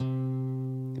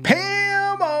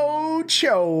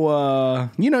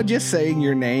Ochoa. Just saying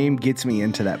your name gets me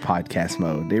into that podcast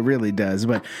mode. It really does.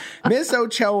 But Miss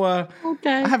Ochoa,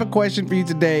 Okay. I have a question for you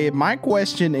today. My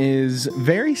question is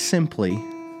very simply,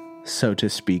 so to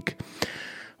speak,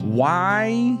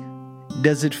 why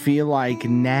does it feel like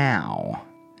now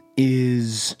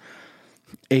is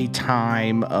a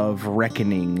time of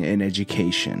reckoning in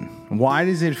education? Why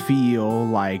does it feel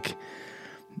like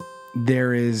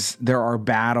there are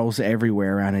battles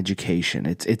everywhere around education?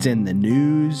 It's in the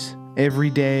news every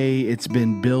day. It's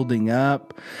been building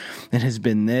up. It has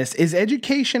been this. Is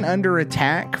education under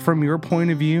attack from your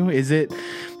point of view?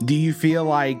 Do you feel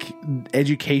like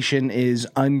education is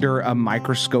under a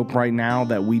microscope right now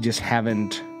that we just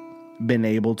haven't been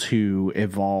able to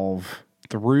evolve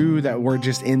through, that we're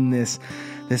just in this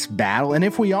battle? And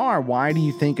if we are, why do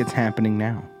you think it's happening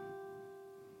now?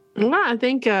 Well, I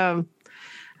think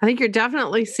you're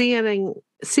definitely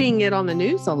seeing it on the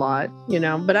news a lot,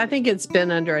 but I think it's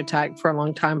been under attack for a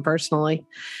long time personally.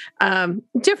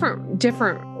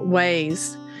 Different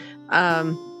ways,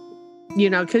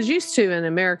 because used to in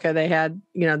America, they had,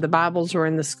 the Bibles were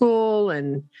in the school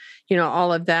and,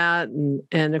 all of that.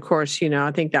 And of course,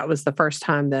 I think that was the first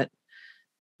time that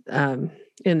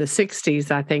in the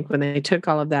 60s, I think, when they took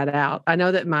all of that out. I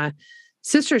know that my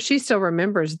sister, she still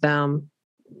remembers them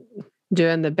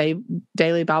doing the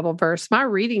daily Bible verse. My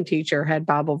reading teacher had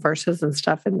Bible verses and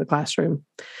stuff in the classroom.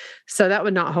 So that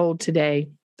would not hold today.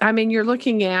 I mean, you're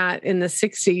looking at in the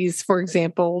 60s, for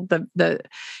example, in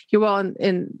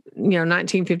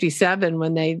 1957,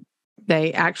 when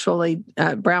they actually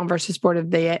Brown versus Board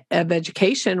of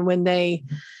Education, when they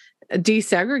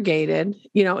desegregated,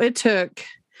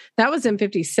 that was in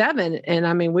 57. And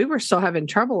I mean, we were still having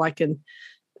trouble like in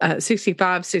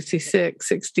 65, 66,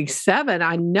 67.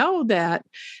 I know that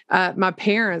my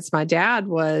dad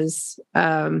was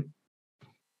a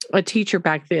teacher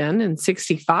back then in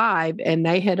 65, and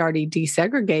they had already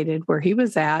desegregated where he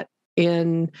was at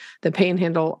in the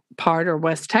Panhandle part or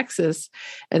West Texas.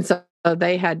 And so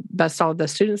they had bused all of the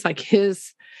students. Like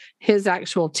his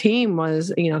actual team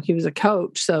was, he was a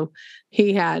coach. So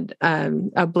he had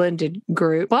a blended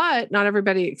group, but not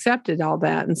everybody accepted all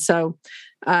that. And so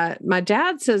my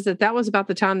dad says that was about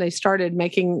the time they started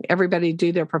making everybody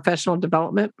do their professional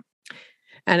development.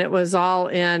 And it was all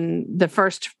in the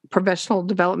first professional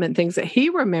development things that he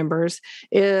remembers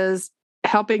is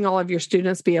helping all of your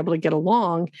students be able to get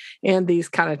along in these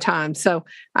kind of times. So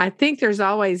I think there's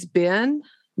always been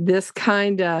this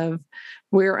kind of,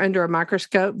 we're under a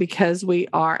microscope because we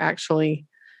are actually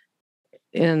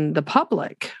in the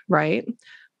public, right?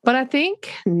 But I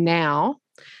think now,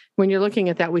 when you're looking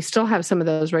at that, we still have some of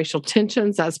those racial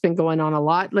tensions. That's been going on a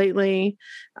lot lately.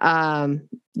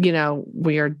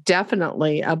 We are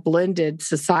definitely a blended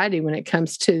society when it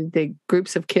comes to the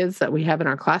groups of kids that we have in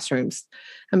our classrooms.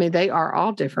 I mean, they are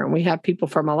all different. We have people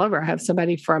from all over. I have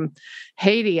somebody from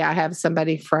Haiti. I have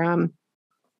somebody from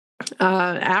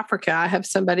Africa. I have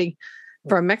somebody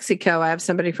from Mexico. I have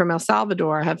somebody from El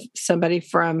Salvador. I have somebody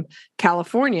from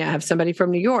California. I have somebody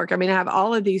from New York. I mean, I have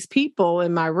all of these people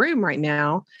in my room right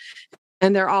now,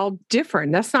 and they're all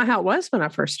different. That's not how it was when I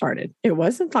first started. It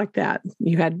wasn't like that.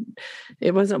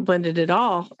 It wasn't blended at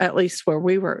all, at least where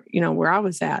we were, where I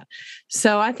was at.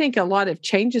 So I think a lot of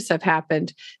changes have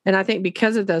happened. And I think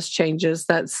because of those changes,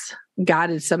 that's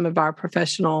guided some of our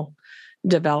professional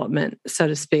development, so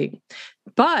to speak.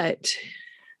 But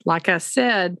like I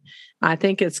said, I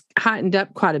think it's heightened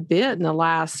up quite a bit in the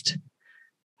last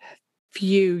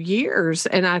few years.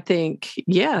 And I think,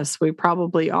 yes, we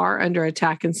probably are under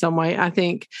attack in some way. I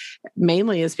think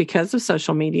mainly is because of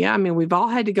social media. I mean, we've all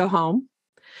had to go home.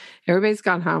 Everybody's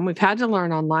gone home. We've had to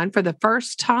learn online for the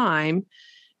first time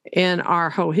in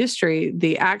our whole history.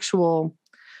 The actual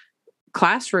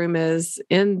classroom is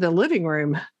in the living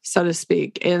room, so to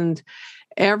speak. And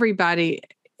everybody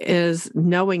is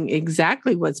knowing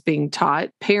exactly what's being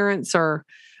taught. Parents are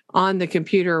on the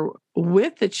computer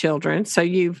with the children. So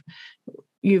you've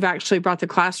actually brought the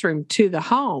classroom to the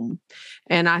home.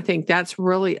 And I think that's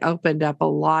really opened up a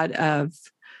lot of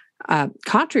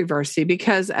controversy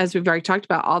because, as we've already talked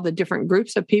about, all the different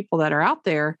groups of people that are out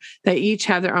there, they each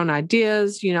have their own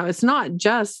ideas. It's not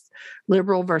just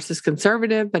liberal versus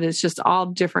conservative, but it's just all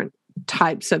different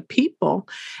types of people.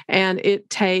 And it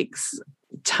takes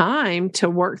time to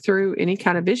work through any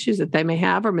kind of issues that they may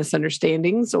have or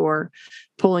misunderstandings or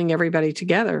pulling everybody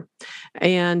together.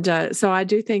 And so I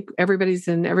do think everybody's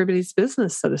in everybody's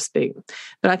business, so to speak.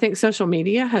 But I think social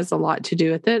media has a lot to do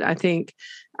with it. I think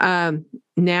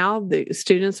now the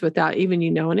students, without even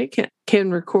knowing it,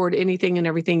 can record anything and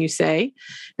everything you say.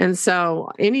 And so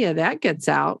any of that gets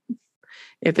out.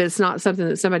 If it's not something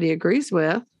that somebody agrees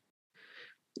with,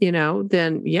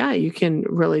 then yeah, you can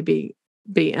really be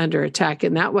under attack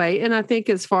in that way. And I think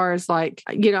as far as like,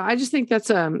 I just think that's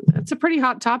a pretty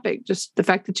hot topic, just the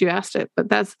fact that you asked it. But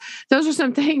those are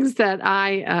some things that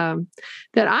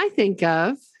I think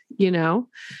of,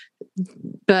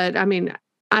 but I mean,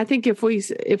 I think if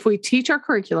we teach our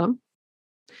curriculum,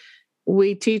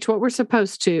 we teach what we're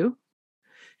supposed to,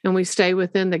 and we stay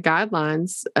within the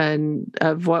guidelines and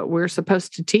of what we're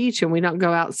supposed to teach, and we don't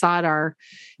go outside our,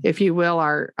 if you will,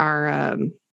 our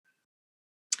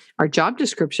job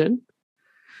description,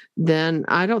 then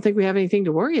I don't think we have anything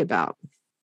to worry about.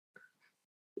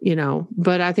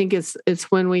 But I think it's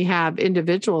when we have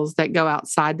individuals that go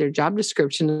outside their job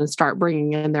description and start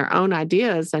bringing in their own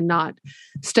ideas and not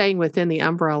staying within the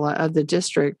umbrella of the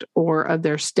district or of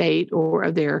their state or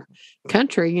of their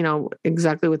country,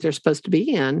 exactly what they're supposed to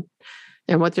be in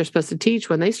and what they're supposed to teach.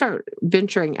 When they start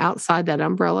venturing outside that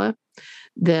umbrella,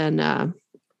 then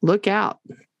look out.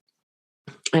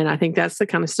 And I think that's the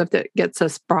kind of stuff that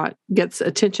gets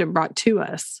attention brought to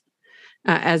us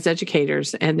as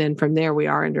educators. And then from there, we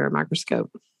are under a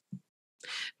microscope.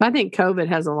 But I think COVID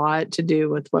has a lot to do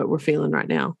with what we're feeling right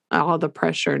now, all the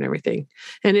pressure and everything.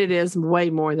 And it is way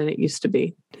more than it used to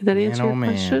be. Did that answer your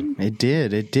question? It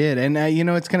did. And,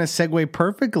 it's going to segue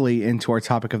perfectly into our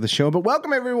topic of the show. But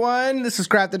welcome, everyone. This is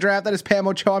Craft the Draft. That is Pam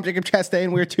Ochoa. I'm Jacob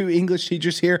Chastain. We're two English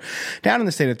teachers here down in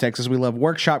the state of Texas. We love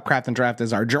Workshop, Craft, and Draft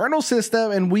as our journal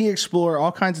system, and we explore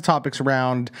all kinds of topics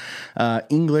around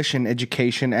English and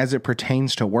education as it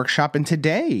pertains to Workshop. And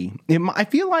today, I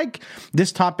feel like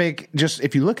this topic, just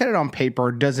if you look at it on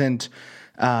paper, doesn't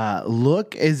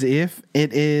look as if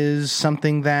it is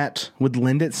something that would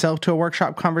lend itself to a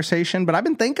workshop conversation. But I've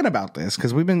been thinking about this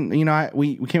because we've been,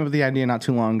 we came up with the idea not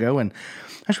too long ago, and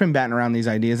I've just been batting around these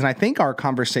ideas. And I think our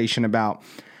conversation about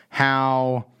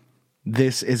how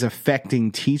this is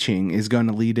affecting teaching is going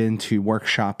to lead into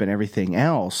workshop and everything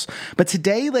else. But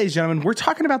today, ladies and gentlemen, we're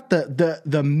talking about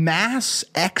the mass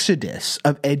exodus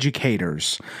of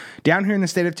educators down here in the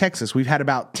state of Texas. We've had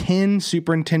about 10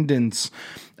 superintendents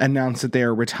announce that they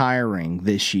are retiring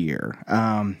this year.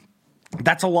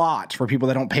 That's a lot for people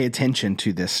that don't pay attention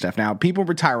to this stuff. Now, people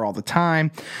retire all the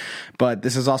time, but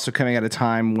this is also coming at a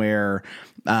time where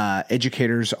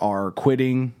educators are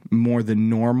quitting more than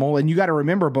normal. And you got to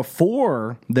remember,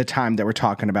 before the time that we're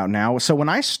talking about now, so when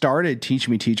I started Teach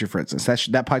Me Teacher, for instance,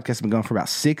 that podcast has been going for about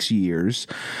 6 years.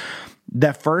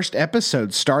 That first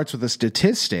episode starts with a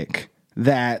statistic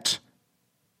that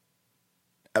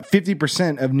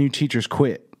 50% of new teachers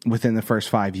quit within the first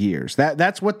 5 years.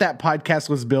 That's what that podcast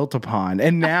was built upon.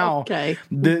 And now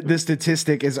the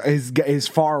statistic is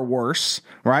far worse,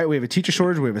 right? We have a teacher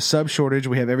shortage, we have a sub shortage,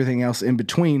 we have everything else in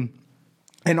between.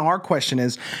 And our question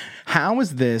is, how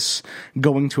is this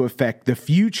going to affect the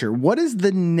future? What is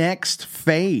the next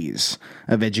phase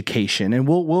of education? And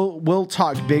we'll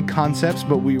talk big concepts,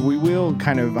 but we will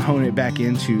kind of hone it back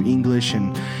into English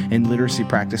and literacy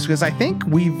practice, because I think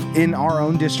in our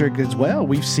own district as well,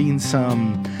 we've seen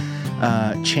some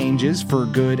changes for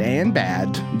good and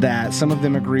bad that some of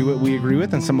them we agree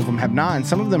with, and some of them have not. And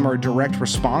some of them are direct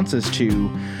responses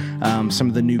to some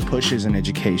of the new pushes in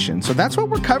education. So that's what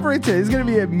we're covering today. It's going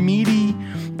to be a meaty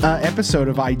episode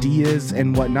of ideas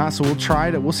and whatnot. So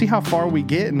we'll see how far we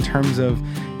get in terms of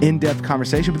in-depth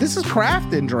conversation. But this is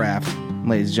Craft and Draft,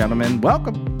 ladies and gentlemen.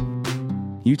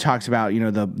 Welcome. You talked about,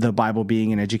 the Bible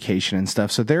being in education and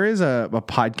stuff. So there is a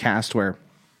podcast where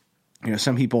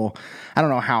some people, I don't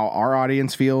know how our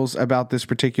audience feels about this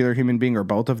particular human being or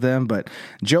both of them, but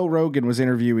Joe Rogan was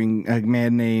interviewing a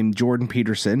man named Jordan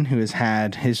Peterson, who has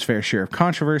had his fair share of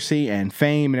controversy and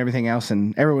fame and everything else.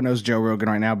 And everyone knows Joe Rogan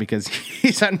right now because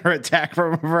he's under attack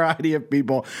from a variety of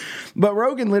people. But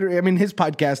Rogan literally, his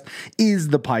podcast is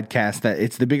the podcast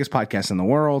it's the biggest podcast in the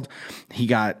world. He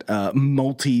got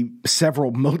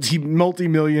several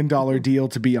multi-million dollar deal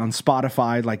to be on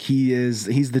Spotify. Like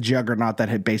he's the juggernaut that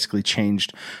had basically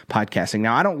changed podcasting.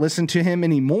 Now, I don't listen to him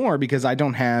anymore because I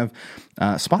don't have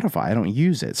Spotify. I don't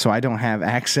use it, so I don't have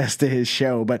access to his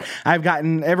show. But I've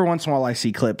gotten, every once in a while I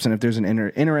see clips, and if there's an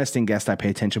interesting guest, I pay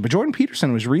attention. But Jordan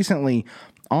Peterson was recently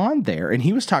on there, and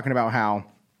he was talking about how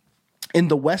in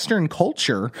the Western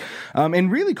culture,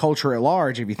 and really culture at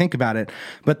large, if you think about it,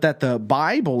 but that the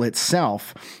Bible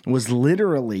itself was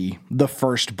literally the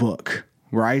first book.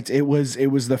 Right? It was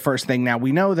the first thing. Now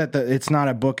we know that it's not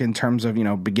a book in terms of,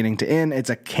 beginning to end. It's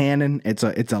a canon. It's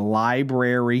a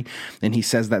library. And he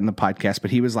says that in the podcast,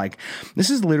 but he was like, this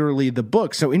is literally the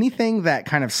book. So anything that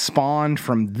kind of spawned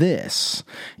from this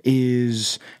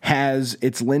has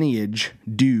its lineage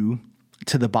due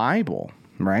to the Bible.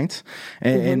 right?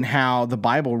 And how the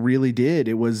Bible really did.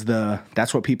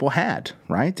 That's what people had,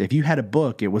 right? If you had a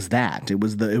book, it was that. It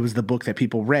was the book that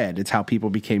people read. It's how people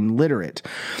became literate,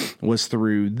 was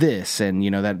through this. And,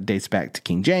 that dates back to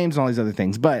King James and all these other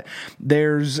things. But it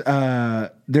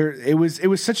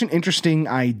was such an interesting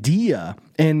idea.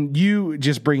 And you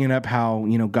just bringing up how,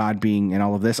 God being in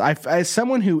all of this, as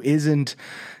someone who isn't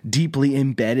deeply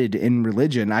embedded in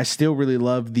religion, I still really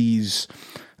love these,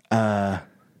 the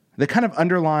kind of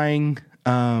underlying,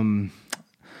 kind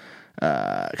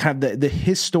of the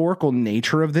historical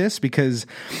nature of this, because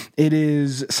it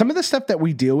is some of the stuff that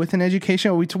we deal with in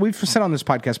education. We've said on this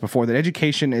podcast before that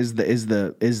education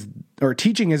or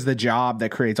teaching is the job that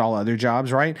creates all other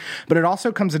jobs, right? But it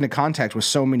also comes into contact with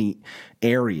so many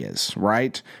areas,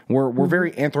 right? We're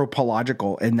very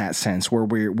anthropological in that sense, where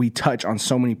we touch on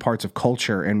so many parts of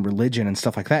culture and religion and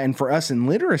stuff like that. And for us in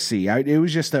literacy, it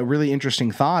was just a really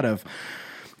interesting thought of,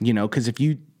 because if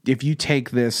you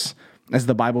take this as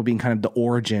the Bible being kind of the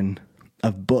origin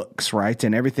of books, right?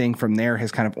 And everything from there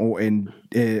has kind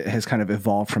of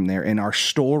evolved from there in our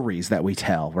stories that we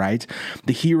tell, right?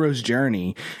 The hero's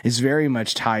journey is very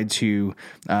much tied to,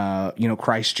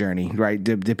 Christ's journey, right?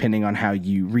 Depending on how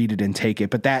you read it and take it.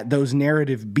 But those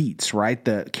narrative beats, right?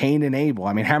 The Cain and Abel.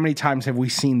 I mean, how many times have we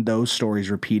seen those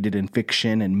stories repeated in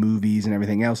fiction and movies and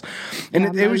everything else?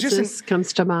 And it was just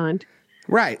comes to mind.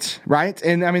 Right.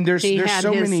 And I mean, there's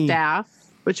so many staff,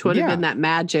 which would have been that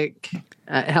magic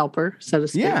helper, so to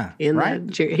speak, in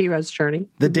the hero's journey.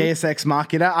 The Deus Ex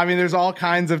Machina. I mean, there's all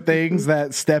kinds of things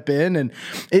that step in, and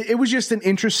it was just an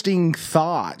interesting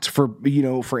thought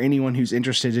for anyone who's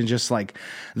interested in just like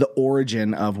the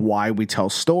origin of why we tell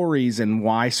stories and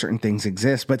why certain things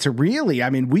exist. But to really, I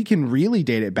mean, we can really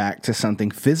date it back to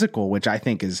something physical, which I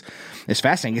think is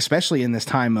fascinating, especially in this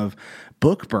time of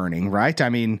book burning, right? I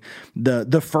mean,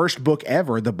 the first book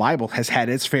ever, the Bible, has had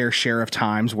its fair share of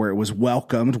times where it was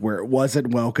welcomed, where it wasn't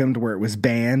welcomed, where it was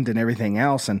banned and everything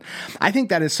else. And I think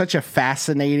that is such a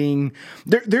fascinating,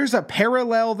 there's a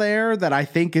parallel there that I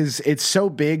think it's so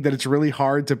big that it's really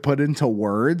hard to put into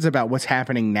words about what's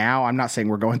happening now. I'm not saying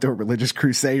we're going through a religious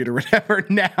crusade or whatever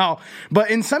now, but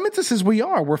in some instances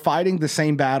we're fighting the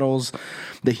same battles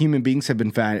that human beings have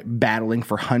been battling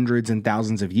for hundreds and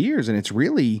thousands of years. And it's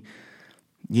really,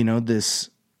 this,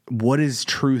 what does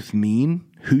truth mean?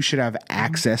 Who should have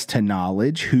access to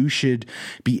knowledge? Who should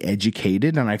be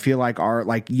educated? And I feel like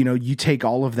you take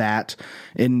all of that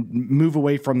and move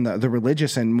away from the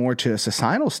religious and more to a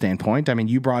societal standpoint. I mean,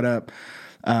 you brought up,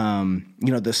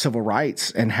 the civil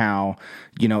rights and how,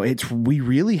 we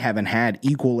really haven't had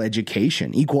equal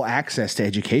access to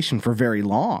education for very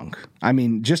long. I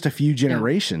mean, just a few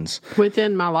generations.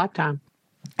 Within my lifetime.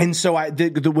 And so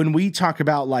when we talk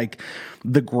about like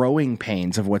the growing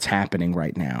pains of what's happening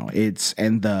right now,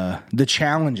 and the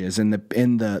challenges and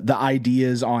the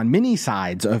ideas on many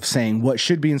sides of saying what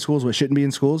should be in schools, what shouldn't be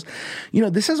in schools,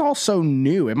 this is all so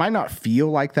new. It might not feel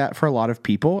like that for a lot of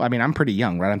people. I mean, I'm pretty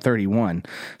young, right? I'm 31.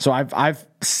 So I've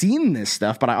seen this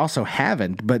stuff, but I also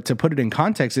haven't. But to put it in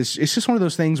context, it's just one of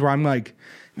those things where I'm like,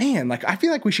 man, like I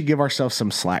feel like we should give ourselves some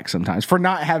slack sometimes for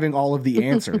not having all of the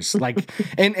answers, like,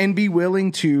 and be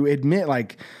willing to admit,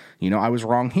 like, I was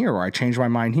wrong here, or I changed my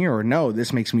mind here, or no,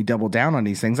 this makes me double down on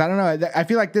these things. I don't know. I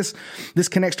feel like this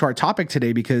connects to our topic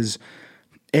today, because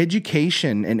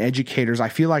education and educators, I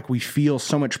feel like we feel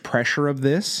so much pressure of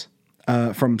this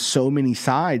from so many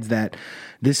sides that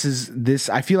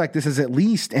I feel like this is at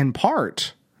least in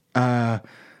part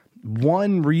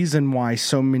one reason why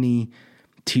so many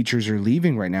teachers are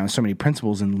leaving right now, so many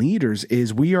principals and leaders,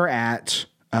 is we are at,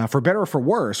 for better or for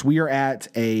worse, we are at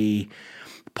a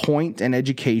point in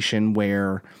education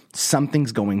where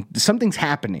something's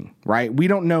happening, right? We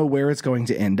don't know where it's going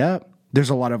to end up.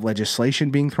 There's a lot of legislation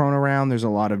being thrown around. There's a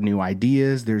lot of new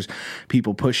ideas. There's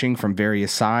people pushing from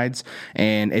various sides,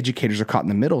 and educators are caught in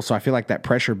the middle. So I feel like that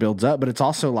pressure builds up, but it's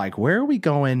also like, where are we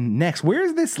going next? Where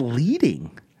is this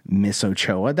leading, Miss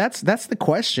Ochoa? That's the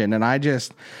question. And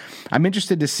I'm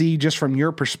interested to see just from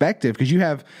your perspective, because you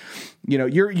have,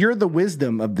 you're the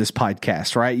wisdom of this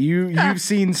podcast, right? You've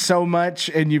seen so much,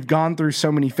 and you've gone through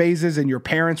so many phases, and your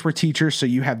parents were teachers, so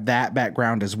you have that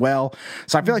background as well.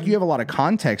 So I feel like you have a lot of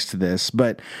context to this.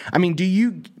 But I mean,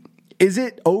 is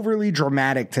it overly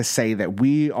dramatic to say that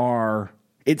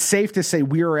it's safe to say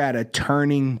we are at a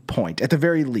turning point at the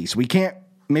very least?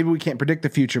 Maybe we can't predict the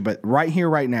future, but right here,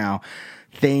 right now,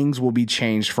 things will be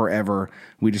changed forever.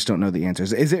 We just don't know the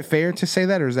answers. Is it fair to say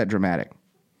that, or is that dramatic?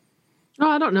 Oh,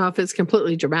 I don't know if it's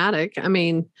completely dramatic. I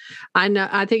mean,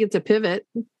 I think it's a pivot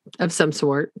of some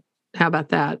sort. How about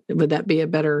that? Would that be a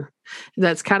better?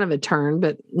 That's kind of a turn,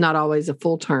 but not always a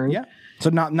full turn. Yeah. So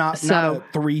not a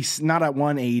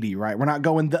 180, right? We're not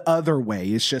going the other way.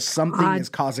 It's just something is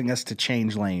causing us to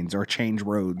change lanes or change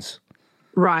roads.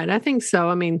 Right. I think so.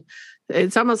 I mean,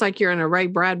 it's almost like you're in a Ray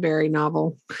Bradbury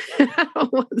novel,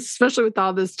 especially with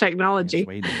all this technology,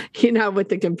 with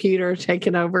the computer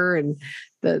taking over and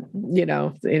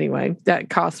anyway, that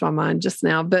crossed my mind just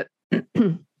now. But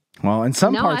well, in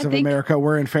some parts of America,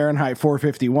 we're in Fahrenheit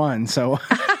 451. So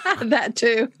that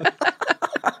too.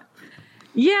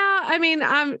 Yeah. I mean,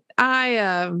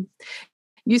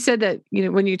 you said that,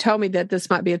 when you told me that this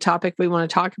might be a topic we want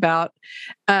to talk about,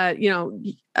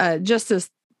 just this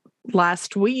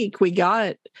last week, we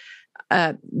got,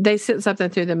 they sent something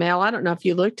through the mail. I don't know if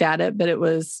you looked at it, but it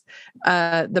was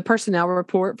the personnel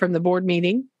report from the board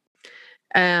meeting.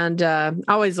 And I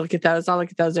always look at those. I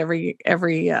look at those every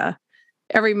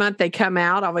month they come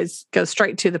out. I always go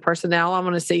straight to the personnel. I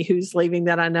want to see who's leaving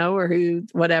that I know or who,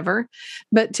 whatever.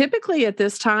 But typically at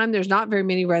this time, there's not very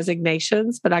many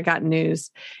resignations, but I got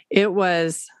news. It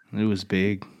was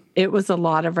big. It was a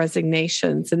lot of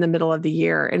resignations in the middle of the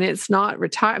year, and it's not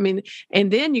retire. I mean, and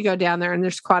then you go down there and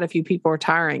there's quite a few people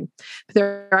retiring. But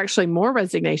there are actually more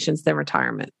resignations than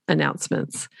retirement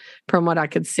announcements from what I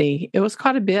could see. It was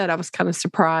quite a bit. I was kind of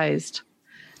surprised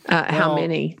how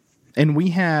many. And we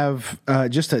have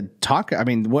just to talk. I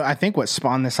mean, I think what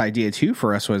spawned this idea too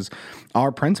for us was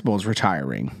our principal's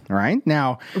retiring. Right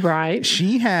now, right?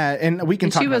 She had, and we can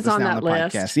talk about this now on the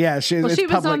podcast. Yeah, she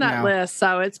was on that list,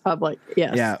 so it's public.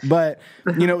 Yes. Yeah, but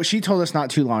she told us not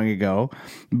too long ago.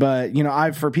 But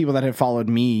for people that have followed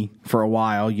me for a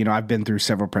while, I've been through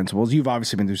several principals. You've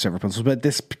obviously been through several principals, but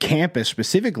this campus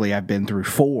specifically, I've been through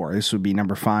 4. This would be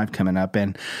number 5 coming up,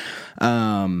 and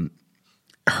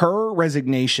her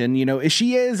resignation,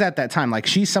 she is at that time, like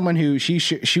she's someone who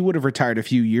she would have retired a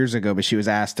few years ago, but she was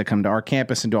asked to come to our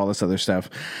campus and do all this other stuff.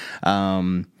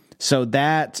 So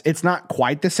that it's not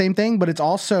quite the same thing, but it's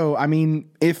also, I mean,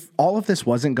 if all of this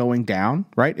wasn't going down,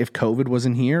 right? If COVID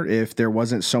wasn't here, if there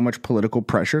wasn't so much political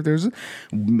pressure, there's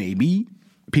maybe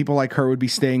people like her would be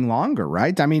staying longer,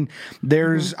 right? I mean,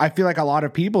 I feel like a lot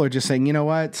of people are just saying, you know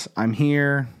what, I'm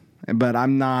here, but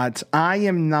I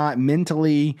am not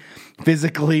mentally,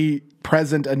 physically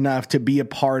present enough to be a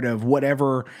part of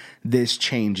whatever this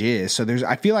change is. So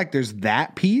I feel like there's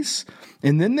that piece.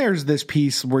 And then there's this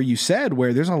piece where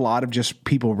there's a lot of just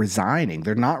people resigning.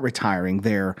 They're not retiring.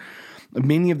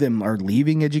 Many of them are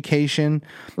leaving education.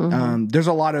 There's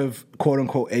a lot of quote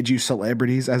unquote edu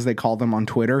celebrities, as they call them on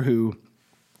Twitter, who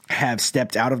have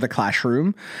stepped out of the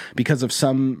classroom because of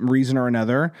some reason or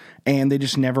another, and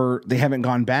they haven't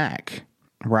gone back.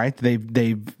 Right?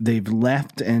 They've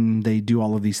left and they do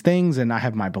all of these things, and I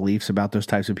have my beliefs about those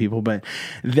types of people, but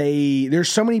there's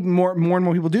so many more and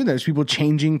more people do that. There's people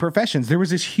changing professions. There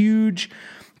was this huge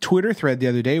Twitter thread the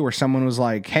other day where someone was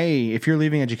like, hey, if you're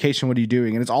leaving education, what are you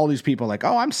doing? And it's all these people like,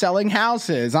 oh, I'm selling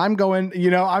houses. I'm going,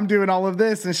 I'm doing all of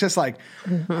this. And it's just like,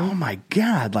 oh my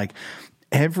God, like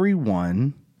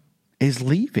everyone is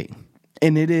leaving.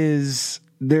 And it is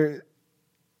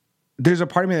there's a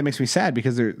part of me that makes me sad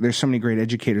because there's so many great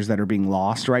educators that are being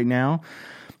lost right now.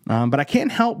 But I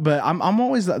can't help but I'm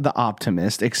always the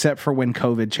optimist, except for when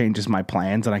COVID changes my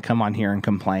plans and I come on here and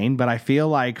complain. But I feel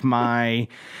like I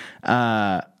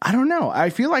don't know.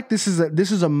 I feel like this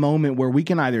is a moment where we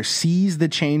can either seize the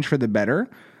change for the better,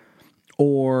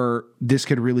 or this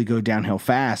could really go downhill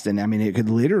fast. And I mean, it could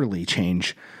literally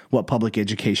change what public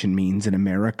education means in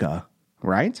America,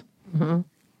 right? Mm-hmm.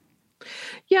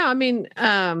 Yeah, I mean,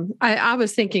 I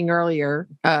was thinking earlier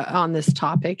on this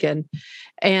topic, and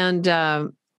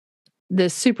the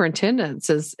superintendents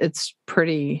it's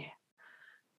pretty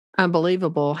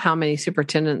unbelievable how many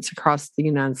superintendents across the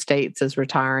United States is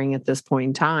retiring at this point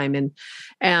in time,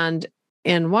 and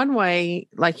in one way,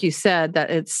 like you said, that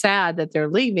it's sad that they're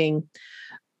leaving,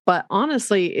 but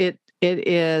honestly, it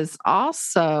is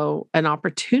also an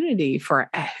opportunity for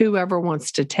whoever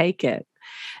wants to take it.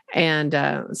 And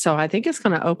so I think it's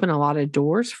going to open a lot of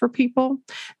doors for people.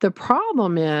 The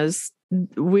problem is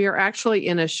we are actually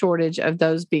in a shortage of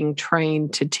those being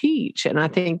trained to teach. And I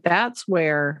think that's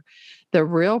where the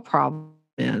real problem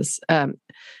is.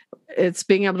 It's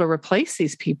being able to replace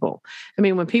these people. I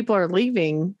mean, when people are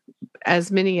leaving, as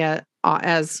many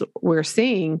as we're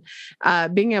seeing,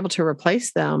 being able to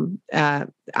replace them, I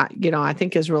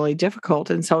think is really difficult.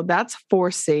 And so that's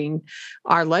forcing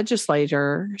our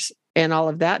legislators and all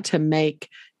of that to make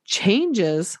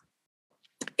changes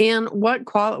in what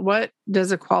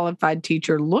does a qualified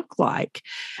teacher look like?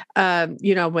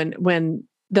 When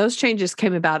those changes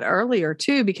came about earlier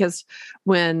too, because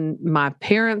when my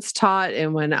parents taught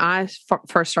and when I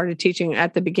first started teaching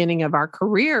at the beginning of our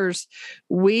careers,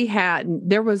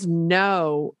 there was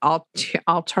no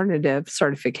alternative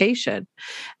certification.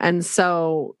 And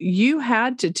so you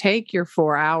had to take your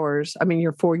 4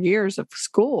 years of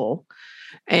school,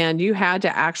 and you had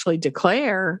to actually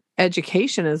declare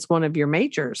education as one of your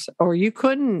majors, or you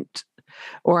couldn't,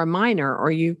 or a minor,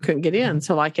 or you couldn't get in.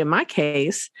 So like in my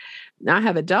case, I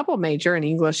have a double major in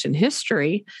English and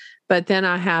history, but then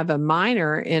I have a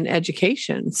minor in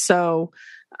education. So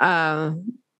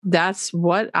that's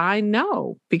what I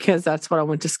know, because that's what I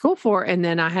went to school for. And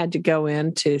then I had to go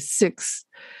into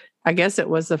I guess it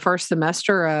was the first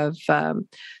semester of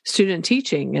student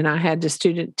teaching, and I had to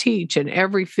student teach in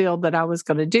every field that I was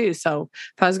going to do. So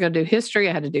if I was going to do history,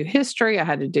 I had to do history. I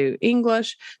had to do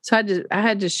English. So I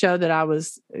had to show that I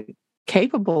was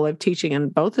capable of teaching in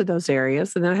both of those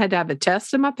areas. And then I had to have a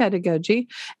test in my pedagogy,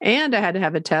 and I had to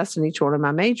have a test in each one of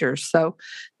my majors. So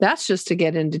that's just to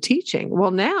get into teaching. Well,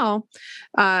 now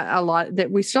a lot that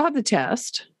we still have the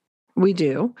test, we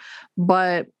do,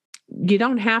 but you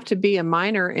don't have to be a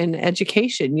minor in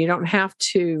education. You don't have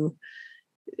to,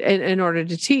 in order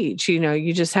to teach,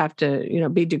 you just have to,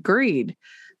 be degreed.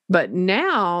 But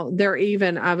now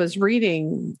I was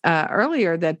reading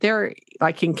earlier that they're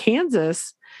like in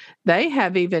Kansas, they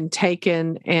have even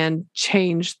taken and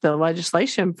changed the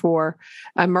legislation for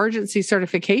emergency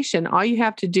certification. All you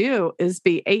have to do is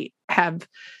have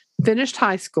finished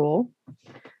high school,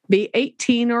 be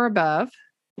 18 or above,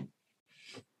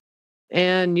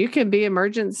 and you can be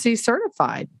emergency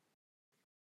certified.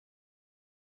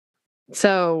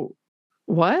 So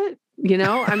what?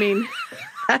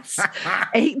 That's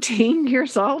 18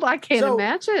 years old. I can't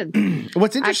imagine.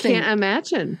 What's interesting? I can't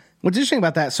imagine. What's interesting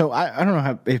about that? So I don't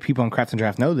know if people on Craft and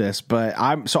Draft know this, but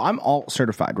I'm alt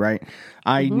certified, right?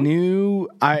 I knew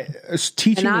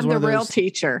teaching. And I'm was one the of those, real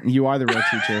teacher. You are the real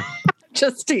teacher.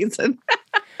 Just teasing.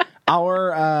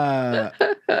 I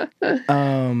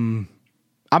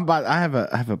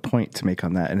have a point to make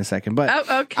on that in a second, but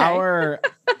okay.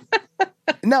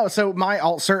 No, so my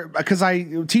alt cert, because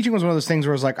teaching was one of those things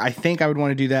where I was like, I think I would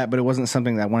want to do that, but it wasn't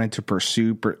something that I wanted to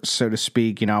pursue, so to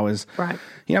speak. I was, right.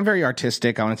 I'm very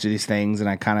artistic. I wanted to do these things, and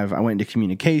I went into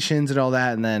communications and all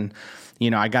that, and then,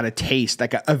 I got a taste,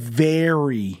 like a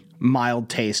very mild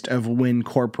taste of when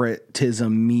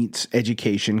corporatism meets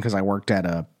education, because I worked at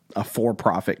a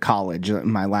for-profit college,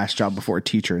 my last job before a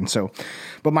teacher. And so,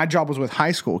 but my job was with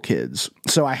high school kids.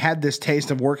 So I had this taste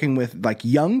of working with like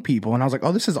young people, and I was like,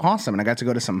 oh, this is awesome. And I got to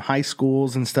go to some high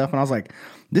schools and stuff. And I was like,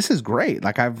 this is great.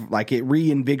 Like it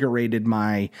reinvigorated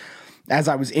as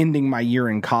I was ending my year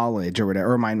in college or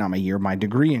whatever, or my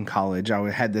degree in college,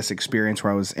 I had this experience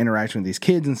where I was interacting with these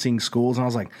kids and seeing schools. And I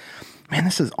was like, man,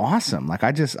 this is awesome. Like,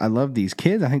 I love these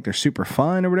kids. I think they're super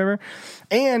fun or whatever.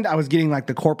 And I was getting like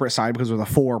the corporate side because it was a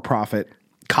for-profit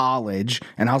college.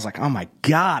 And I was like, oh my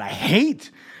God,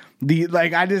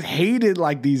 I just hated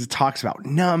like these talks about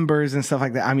numbers and stuff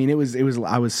like that. I mean, I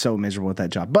was so miserable with that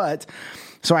job. But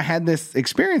so I had this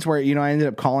experience where, I ended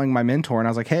up calling my mentor, and I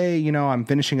was like, hey, I'm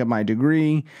finishing up my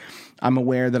degree. I'm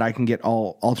aware that I can get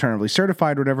alternatively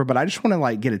certified or whatever, but I just want to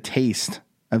like get a taste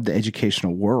of the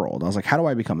educational world. I was like, how do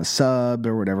I become a sub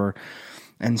or whatever?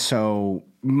 And so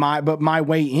my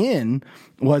way in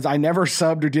was I never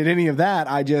subbed or did any of that.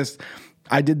 I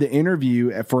did the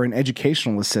interview for an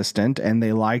educational assistant, and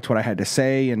they liked what I had to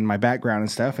say and my background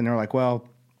and stuff. And they're like, well,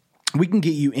 we can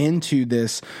get you into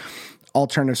this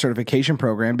alternative certification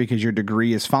program because your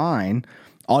degree is fine.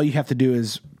 All you have to do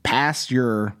is pass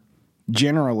your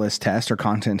generalist test or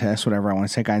content test, whatever I want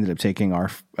to take. I ended up taking our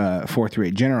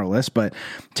 438 generalist, but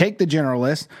take the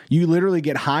generalist. You literally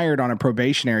get hired on a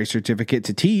probationary certificate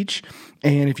to teach.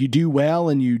 And if you do well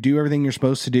and you do everything you're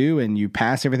supposed to do and you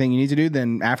pass everything you need to do,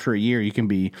 then after a year you can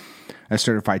be a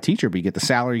certified teacher, but you get the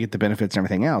salary, you get the benefits and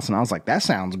everything else. And I was like, that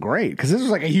sounds great. Cause this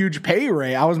was like a huge pay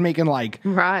rate. I was making like,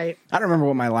 right. I don't remember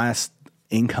what my last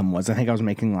income was. I think I was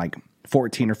making like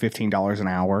 $14 or $15 an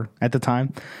hour at the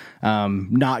time.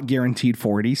 Not guaranteed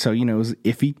 40. So, it was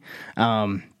iffy.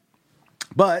 So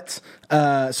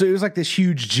it was like this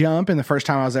huge jump. And the first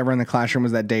time I was ever in the classroom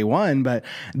was that day one, but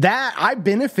that I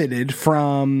benefited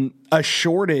from a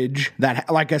shortage that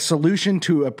like a solution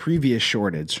to a previous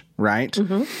shortage. Right.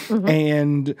 Mm-hmm, mm-hmm.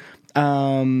 And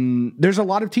There's a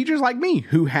lot of teachers like me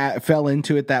who fell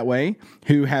into it that way,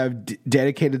 who have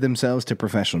dedicated themselves to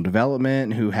professional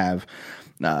development, who have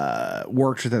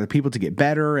worked with other people to get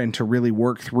better and to really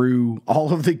work through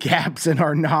all of the gaps in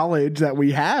our knowledge that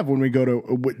we have when we go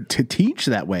to teach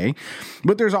that way.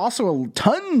 But there's also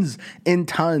tons and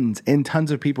tons and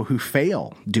tons of people who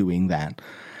fail doing that.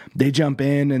 They jump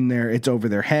in and it's over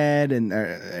their head, and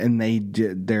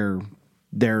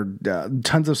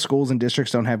tons of schools and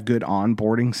districts don't have good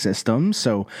onboarding systems,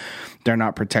 so they're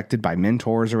not protected by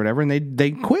mentors or whatever, and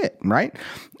they quit, right?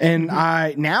 And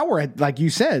now we're at, like you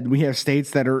said, we have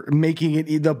states that are making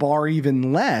it the bar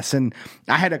even less. And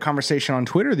I had a conversation on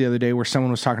Twitter the other day where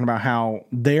someone was talking about how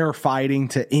they're fighting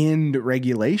to end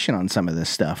regulation on some of this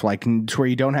stuff, like to where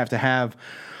you don't have to have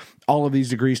all of these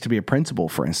degrees to be a principal,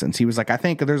 for instance. He was like, I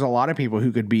think there's a lot of people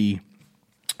who could be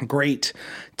great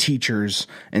teachers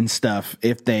and stuff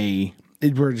if they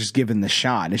were just given the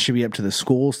shot. It should be up to the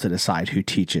schools to decide who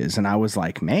teaches. And I was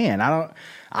like, man,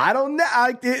 I don't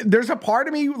know. There's a part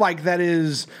of me like that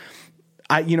is,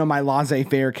 my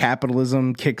laissez-faire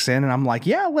capitalism kicks in, and I'm like,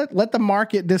 yeah, let the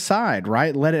market decide,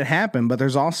 right? Let it happen. But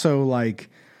there's also like,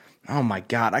 oh my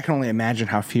God, I can only imagine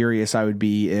how furious I would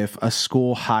be if a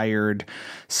school hired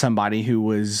somebody who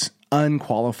was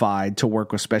unqualified to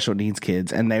work with special needs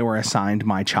kids and they were assigned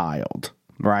my child,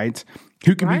 right?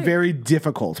 Who can be very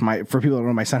difficult. For people that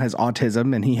know, my son has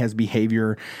autism and he has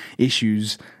behavior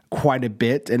issues quite a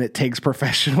bit, and it takes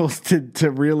professionals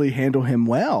to really handle him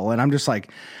well. And I'm just like,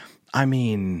 I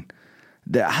mean,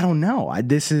 I don't know.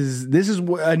 This is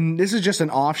just an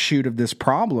offshoot of this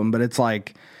problem, but it's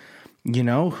like,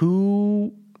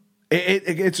 who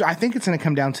I think it's going to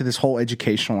come down to this whole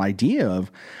educational idea of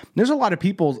there's a lot of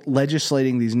people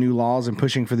legislating these new laws and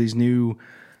pushing for these new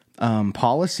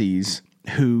policies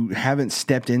who haven't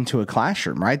stepped into a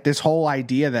classroom, right? This whole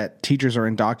idea that teachers are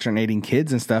indoctrinating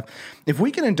kids and stuff. If we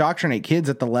can indoctrinate kids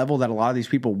at the level that a lot of these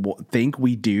people think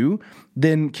we do,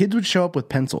 then kids would show up with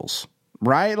pencils,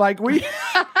 right? Like we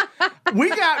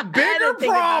got bigger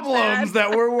problems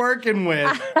that we're working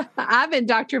with. I've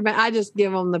indoctrinated. I just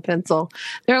give them the pencil.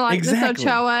 They're like, exactly. This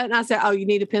Ochoa. And I say, oh, you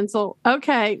need a pencil?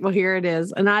 Okay, well, here it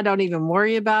is. And I don't even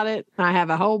worry about it. I have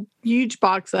a whole huge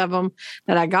box of them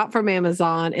that I got from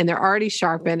Amazon, and they're already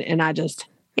sharpened, and I just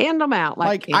hand them out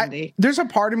like candy. There's a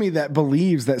part of me that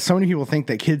believes that so many people think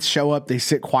that kids show up, they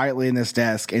sit quietly in this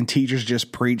desk, and teachers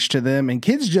just preach to them, and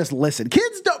kids just listen.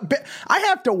 Kids don't. I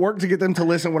have to work to get them to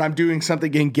listen when I'm doing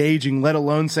something engaging, let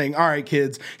alone saying, all right,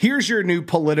 kids, here's your new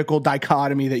political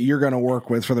dichotomy that you're going to work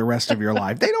with for the rest of your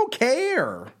life. They don't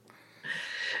care.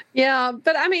 Yeah,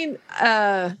 but I mean,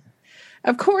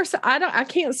 of course, I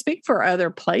can't speak for other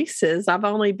places. I've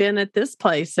only been at this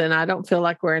place, and I don't feel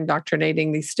like we're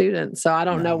indoctrinating these students. So I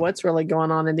don't know what's really going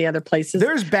on in the other places.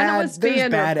 There's bad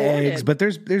eggs, but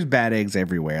there's bad eggs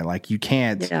everywhere. Like you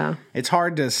can't. Yeah. It's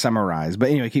hard to summarize.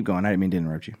 But anyway, keep going. I didn't mean to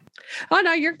interrupt you. Oh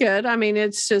no, you're good. I mean,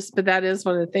 it's just, but that is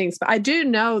one of the things. But I do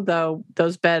know though,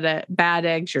 those bad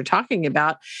eggs you're talking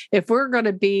about. If we're going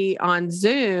to be on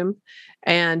Zoom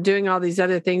and doing all these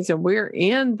other things, and we're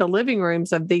in the living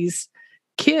rooms of these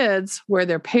kids where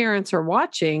their parents are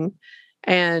watching,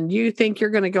 and you think you're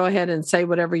going to go ahead and say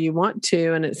whatever you want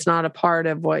to, and it's not a part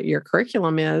of what your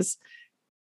curriculum is,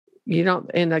 you don't,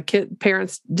 and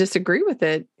parents disagree with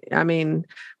it. I mean,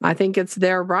 I think it's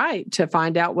their right to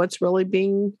find out what's really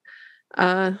being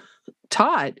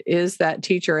taught. Is that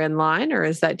teacher in line, or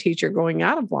is that teacher going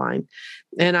out of line?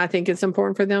 And I think it's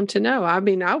important for them to know. I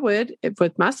mean, I would, if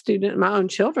with my own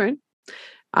children,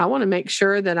 I want to make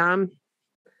sure that I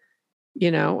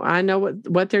know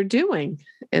what they're doing.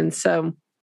 And so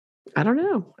I don't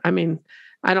know. I mean,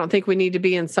 I don't think we need to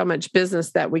be in so much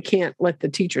business that we can't let the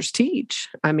teachers teach.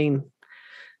 I mean,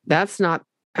 that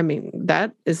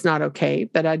is not okay.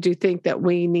 But I do think that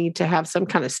we need to have some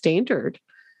kind of standard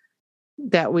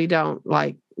that we don't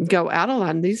like go out of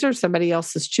line. These are somebody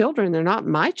else's children. They're not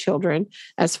my children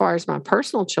as far as my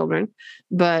personal children.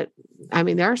 But I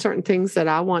mean, there are certain things that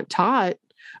I want taught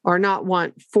or not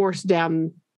want forced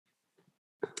down,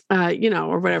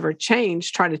 or whatever, try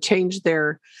to change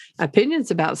their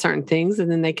opinions about certain things. And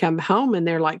then they come home and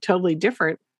they're like totally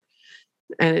different.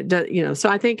 And it does, so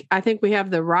I think we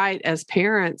have the right as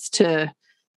parents to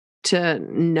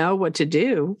know what to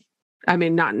do. I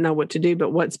mean, not know what to do,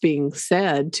 but what's being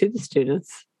said to the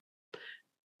students.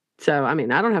 So, I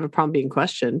mean, I don't have a problem being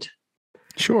questioned.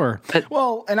 Sure.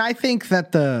 Well, and I think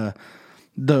that the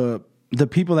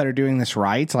people that are doing this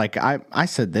right, like I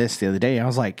said this the other day, I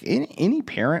was like, any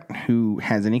parent who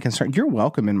has any concern, you're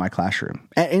welcome in my classroom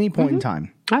at any point in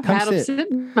time. I've had them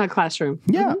sit in my classroom.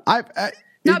 Yeah.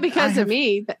 Not because of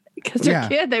me, because their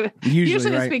kid. They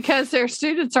usually right? It's because their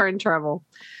students are in trouble.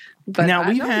 But now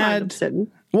we've had.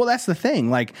 Well, that's the thing.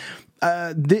 Like,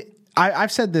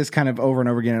 I've said this kind of over and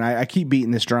over again, and I keep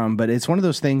beating this drum, but it's one of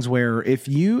those things where if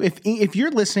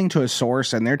you're listening to a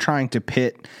source and they're trying to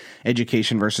pit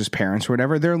education versus parents or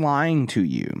whatever, they're lying to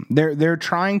you. They're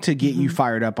trying to get you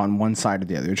fired up on one side or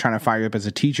the other. They're trying to fire you up as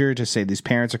a teacher to say these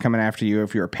parents are coming after you.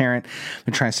 If you're a parent,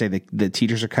 they're trying to say the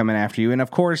teachers are coming after you. And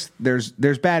of course, there's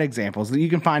bad examples. You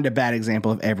can find a bad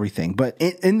example of everything, but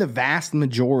in the vast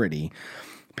majority,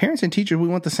 parents and teachers, we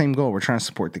want the same goal. We're trying to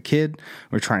support the kid.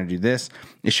 We're trying to do this.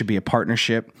 It should be a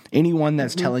partnership. Anyone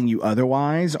that's telling you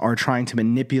otherwise are trying to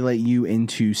manipulate you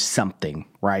into something,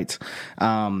 right?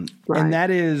 And that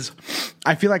is,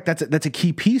 I feel like that's a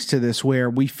key piece to this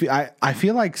where I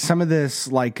feel like some of this,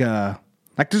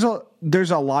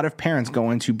 there's a lot of parents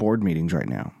going to board meetings right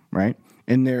now, right?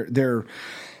 And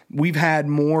we've had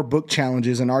more book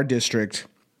challenges in our district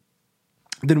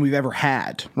than we've ever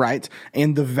had, right?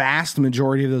 And the vast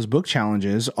majority of those book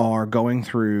challenges are going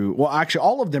through, well, actually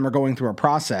all of them are going through a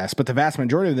process, but the vast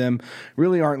majority of them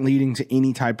really aren't leading to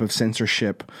any type of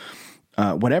censorship,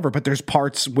 whatever, but there's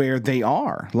parts where they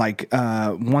are. Like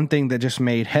one thing that just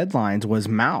made headlines was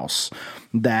Mouse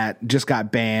that just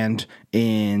got banned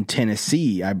in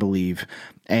Tennessee, I believe.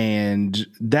 And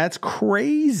that's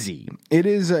crazy.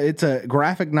 It's a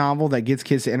graphic novel that gets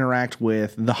kids to interact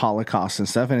with the Holocaust and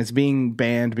stuff. And it's being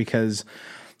banned because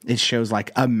it shows like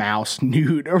a mouse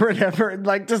nude or whatever.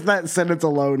 Like just that sentence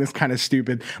alone is kind of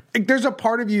stupid. Like, there's a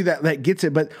part of you that gets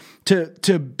it, but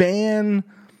to ban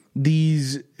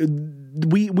these,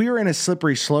 we are in a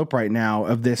slippery slope right now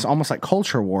of this almost like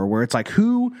culture war where it's like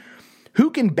who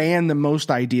can ban the most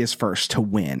ideas first to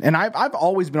win. And I've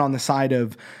always been on the side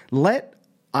of let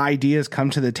ideas come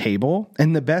to the table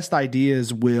and the best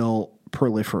ideas will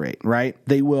proliferate, right?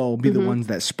 They will be the ones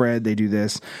that spread. They do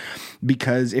this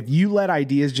because if you let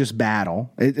ideas just battle,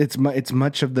 it's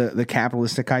much of the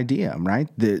capitalistic idea, right?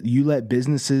 That you let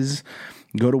businesses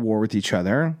go to war with each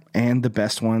other and the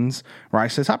best ones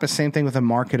rise to the top. The same thing with a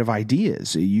market of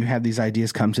ideas. You have these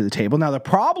ideas come to the table. Now the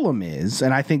problem is,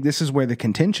 and I think this is where the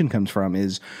contention comes from,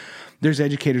 is there's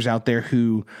educators out there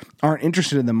who aren't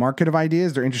interested in the market of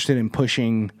ideas. They're interested in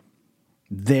pushing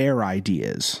their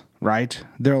ideas, right?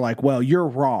 They're like, well, you're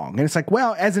wrong. And it's like,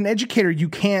 well, as an educator, you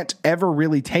can't ever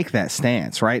really take that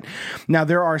stance, right? Now,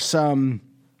 there are some,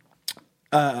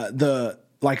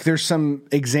 there's some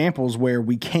examples where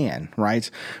we can, right?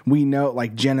 We know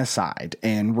like genocide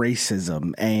and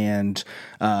racism and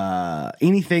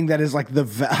anything that is like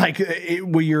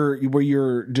where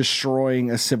you're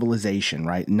destroying a civilization,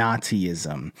 right?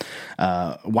 Nazism,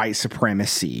 white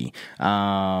supremacy,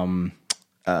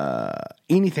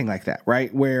 anything like that,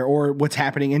 right? Or what's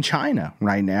happening in China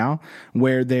right now,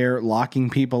 where they're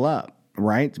locking people up,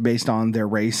 right, based on their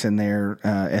race and their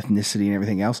ethnicity and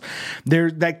everything else. There,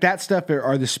 like that stuff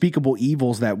are the speakable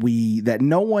evils that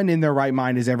no one in their right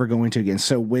mind is ever going to against.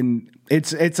 So when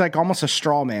it's like almost a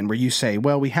straw man where you say,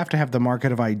 well, we have to have the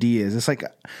market of ideas. It's like,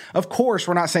 of course,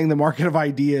 we're not saying the market of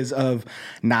ideas of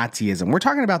Nazism. We're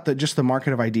talking about just the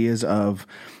market of ideas of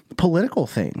political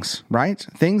things, right?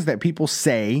 Things that people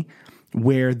say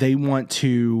where they want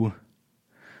to.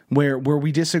 Where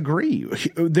we disagree.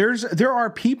 There are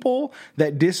people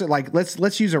that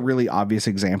let's use a really obvious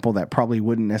example that probably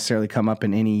wouldn't necessarily come up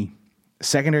in any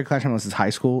secondary classroom unless it's high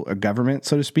school or government,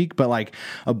 so to speak, but like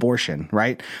abortion,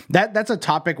 right? That's a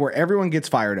topic where everyone gets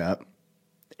fired up.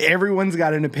 Everyone's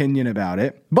got an opinion about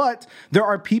it, but there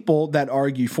are people that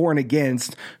argue for and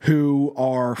against who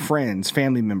are friends,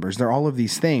 family members. They're all of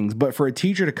these things. But for a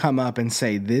teacher to come up and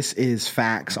say, this is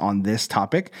facts on this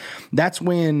topic, that's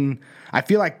when I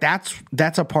feel like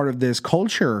that's a part of this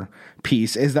culture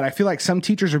piece, is that I feel like some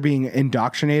teachers are being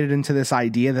indoctrinated into this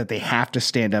idea that they have to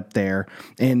stand up there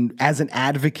and as an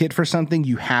advocate for something,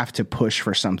 you have to push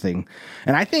for something.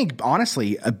 And I think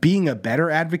honestly, being a better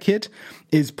advocate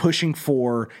is pushing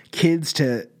for kids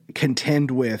to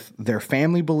contend with their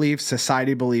family beliefs,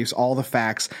 society beliefs, all the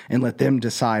facts, and let them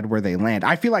decide where they land.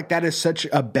 I feel like that is such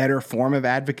a better form of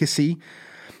advocacy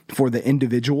for the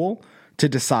individual to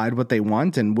decide what they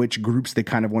want and which groups they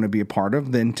kind of want to be a part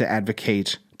of than to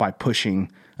advocate by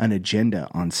pushing an agenda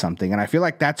on something. And I feel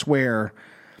like that's where,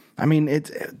 I mean,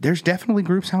 there's definitely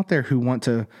groups out there who want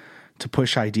to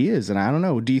push ideas. And I don't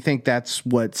know, do you think that's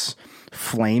what's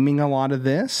flaming a lot of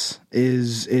this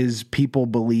is people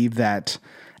believe that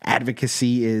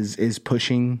advocacy is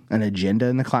pushing an agenda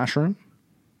in the classroom?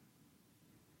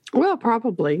 Well,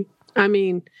 probably. I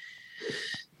mean,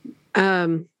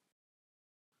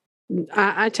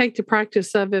 I take the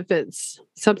practice of, if it's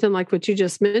something like what you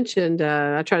just mentioned,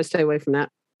 I try to stay away from that,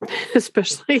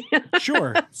 especially.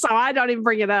 Sure. So I don't even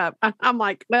bring it up. I'm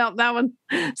like, well, that one.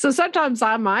 So sometimes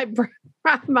I might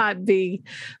be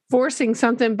forcing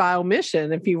something by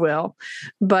omission, if you will.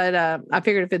 But I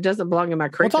figured if it doesn't belong in my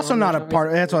curriculum. Well, it's also not a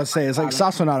part. That's what I say. It's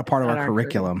also not a part of our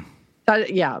curriculum.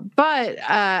 Yeah. But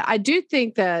I do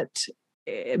think that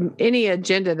any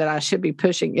agenda that I should be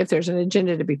pushing, if there's an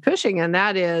agenda to be pushing, and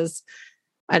that is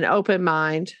an open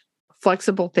mind,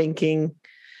 flexible thinking,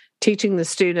 teaching the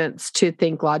students to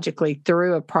think logically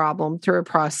through a problem, through a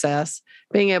process,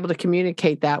 being able to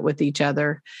communicate that with each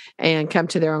other and come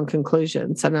to their own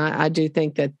conclusions. And I do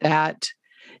think that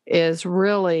is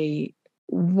really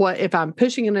what, if I'm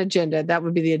pushing an agenda, that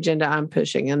would be the agenda I'm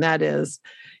pushing. And that is,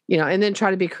 and then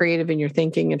try to be creative in your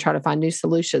thinking and try to find new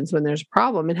solutions when there's a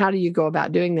problem. And how do you go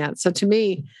about doing that? So to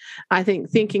me, I think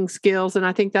thinking skills, and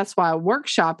I think that's why a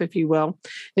workshop, if you will,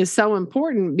 is so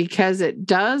important, because it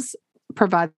does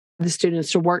provide the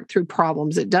students to work through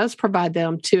problems. It does provide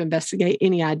them to investigate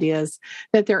any ideas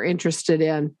that they're interested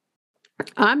in.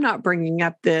 I'm not bringing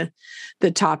up the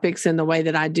topics in the way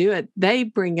that I do it. They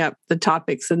bring up the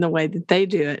topics in the way that they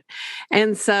do it.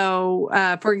 And so,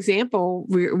 for example,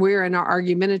 we're in our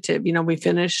argumentative. We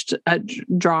finished a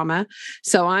drama,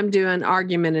 so I'm doing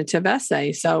argumentative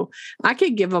essay. So I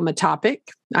could give them a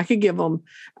topic. I could give them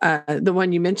the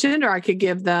one you mentioned, or I could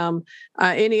give them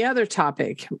any other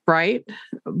topic, right?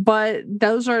 But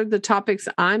those are the topics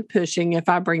I'm pushing if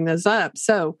I bring those up.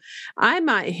 So I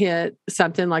might hit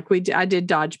something like I did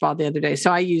dodgeball the other day.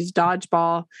 So I used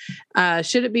dodgeball.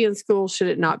 Should it be in school? Should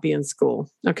it not be in school?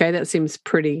 Okay, that seems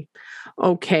pretty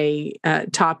okay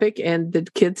topic. And the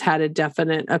kids had a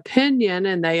definite opinion,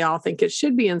 and they all think it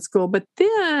should be in school. But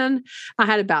then I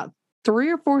had about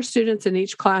 3 or 4 students in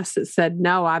each class that said,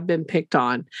 no, I've been picked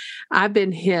on. I've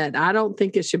been hit. I don't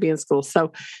think it should be in school.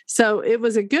 So it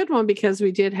was a good one because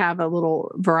we did have a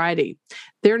little variety.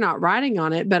 They're not writing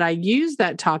on it, but I used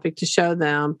that topic to show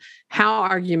them how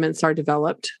arguments are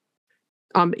developed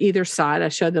on either side. I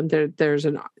showed them there's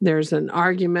an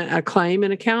argument, a claim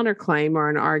and a counterclaim, or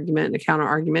an argument and a counter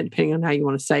argument, depending on how you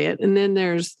want to say it. And then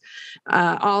there's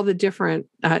all the different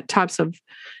types of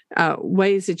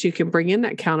ways that you can bring in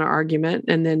that counter argument,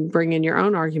 and then bring in your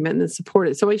own argument and then support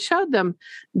it. So we showed them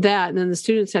that, and then the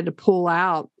students had to pull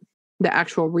out the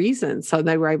actual reasons. So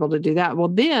they were able to do that. Well,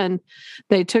 then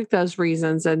they took those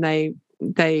reasons and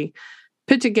they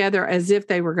put together as if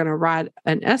they were going to write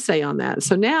an essay on that.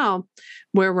 So now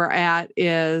where we're at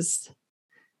is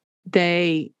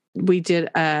we did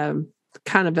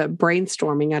kind of a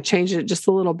brainstorming. I changed it just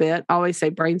a little bit. I always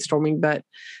say brainstorming, but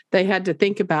they had to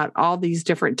think about all these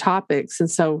different topics.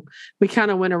 And so we kind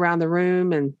of went around the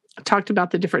room and talked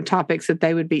about the different topics that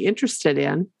they would be interested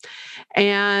in.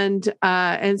 And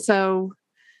so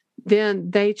then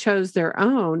they chose their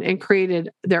own and created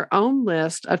their own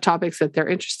list of topics that they're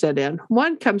interested in.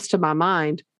 One comes to my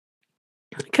mind,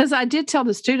 because I did tell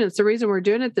the students the reason we're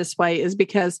doing it this way is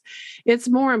because it's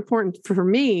more important for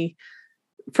me,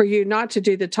 for you not to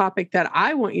do the topic that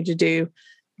I want you to do,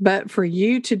 but for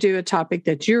you to do a topic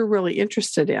that you're really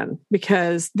interested in,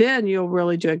 because then you'll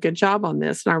really do a good job on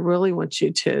this. And I really want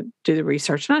you to do the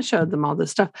research. And I showed them all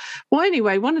this stuff. Well,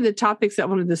 anyway, one of the topics that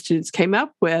one of the students came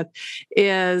up with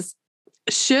is,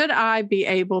 should I be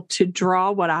able to draw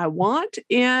what I want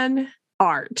in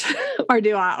art? Or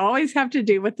do I always have to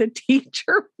do what the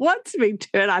teacher wants me to?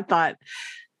 And I thought,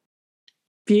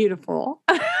 beautiful.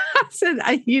 I said,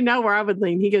 you know where I would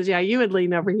lean. He goes, yeah, you would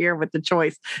lean over here with the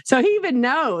choice. So he even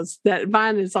knows that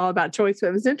mine is all about choice. But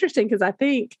it was interesting because I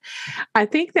think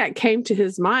that came to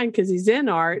his mind because he's in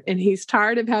art and he's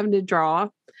tired of having to draw.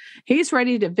 He's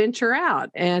ready to venture out,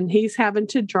 and he's having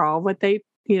to draw what they,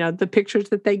 the pictures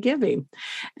that they give him,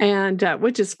 and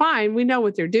which is fine. We know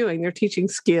what they're doing. They're teaching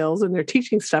skills and they're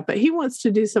teaching stuff, but he wants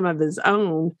to do some of his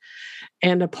own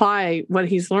and apply what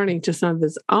he's learning to some of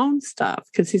his own stuff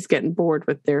because he's getting bored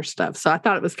with their stuff. So I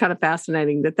thought it was kind of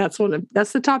fascinating that's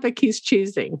the topic he's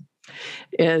choosing,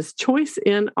 is choice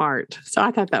in art. So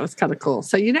I thought that was kind of cool.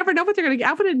 So you never know what they're going to get.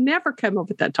 I would have never come up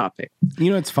with that topic.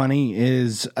 What's funny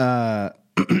is I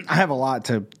have a lot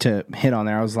to hit on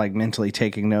there. I was like mentally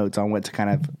taking notes on what to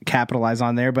kind of capitalize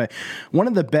on there. But one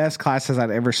of the best classes I'd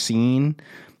ever seen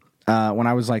when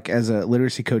I was like as a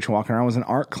literacy coach walking around was an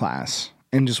art class.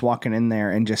 And just walking in there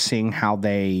and just seeing how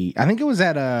I think it was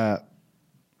at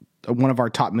one of our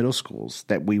top middle schools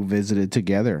that we visited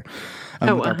together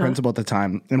with our principal at the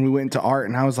time. And we went to art,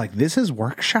 and I was like, this is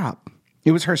workshop.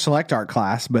 it was her select art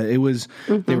class, but it was,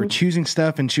 they were choosing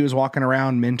stuff and she was walking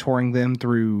around mentoring them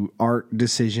through art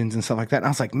decisions and stuff like that. And I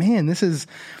was like, man, this is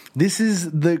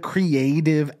the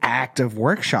creative act of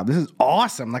workshop. This is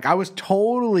awesome. Like I was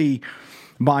totally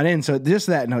bought in. So just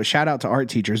that note, shout out to art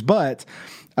teachers. But,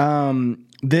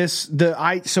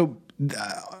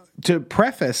 to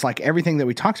preface like everything that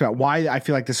we talked about, why I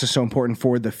feel like this is so important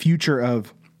for the future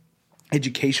of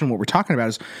education, what we're talking about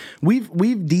is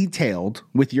we've detailed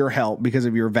with your help because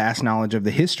of your vast knowledge of the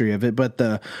history of it, but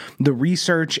the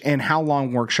research and how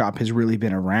long workshop has really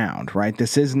been around, right?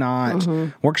 This is not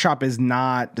workshop is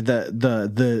not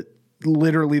the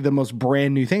literally the most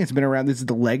brand new thing. It's been around. This is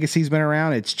the legacy's been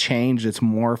around. It's changed. It's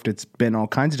morphed. It's been all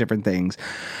kinds of different things.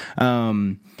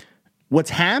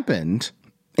 What's happened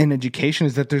in education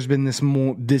is that there's been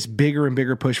this bigger and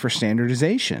bigger push for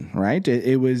standardization, right?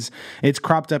 It's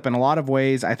cropped up in a lot of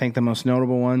ways. I think the most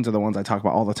notable ones are the ones I talk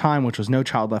about all the time, which was No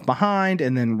Child Left Behind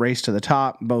and then Race to the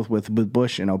Top, both with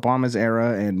Bush and Obama's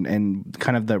era and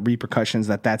kind of the repercussions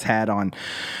that that's had on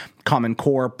Common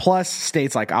Core, plus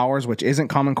states like ours, which isn't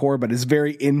Common Core, but is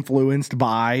very influenced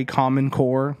by Common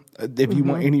Core. If you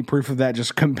want any proof of that,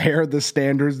 just compare the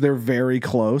standards. They're very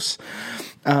close.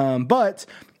 But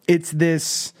it's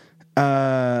this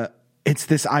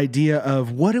idea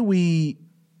of what do we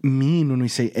mean when we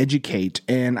say educate?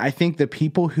 And I think the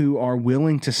people who are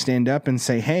willing to stand up and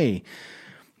say, hey,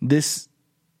 this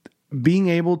being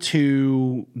able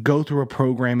to go through a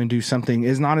program and do something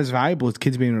is not as valuable as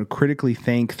kids being able to critically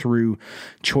think through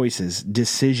choices,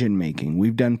 decision making.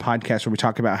 We've done podcasts where we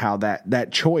talk about how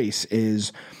that choice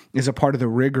is a part of the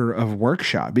rigor of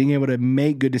workshop, being able to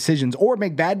make good decisions or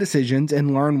make bad decisions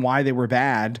and learn why they were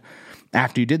bad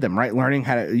after you did them, right? Learning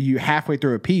how to, you halfway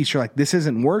through a piece, you're like, this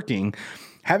isn't working.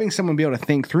 Having someone be able to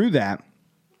think through that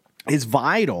is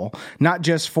vital, not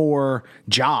just for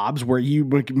jobs where you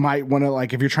might want to,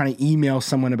 like, if you're trying to email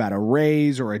someone about a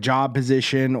raise or a job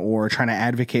position or trying to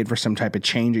advocate for some type of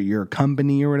change at your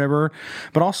company or whatever,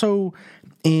 but also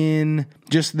in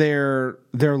just their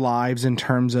lives in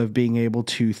terms of being able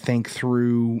to think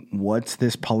through what's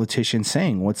this politician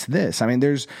saying? What's this? I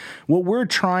mean, what we're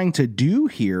trying to do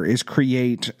here is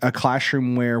create a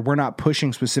classroom where we're not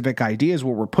pushing specific ideas.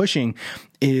 What we're pushing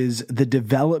is the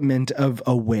development of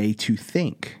a way to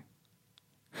think.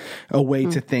 A way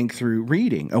to think through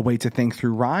reading, a way to think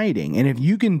through writing. And if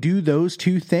you can do those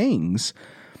two things,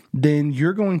 then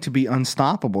you're going to be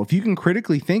unstoppable. If you can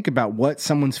critically think about what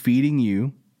someone's feeding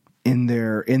you in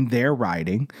their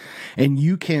writing, and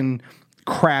you can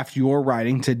craft your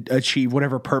writing to achieve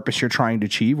whatever purpose you're trying to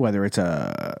achieve, whether it's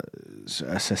a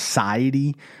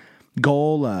society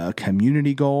goal, a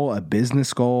community goal, a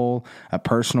business goal, a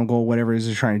personal goal, whatever it is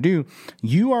you're trying to do,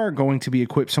 you are going to be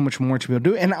equipped so much more to be able to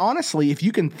do it. And honestly, if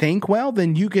you can think well,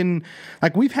 then you can,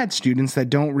 like, we've had students that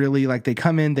don't really, like, they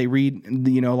come in, they read,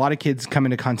 a lot of kids come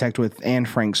into contact with Anne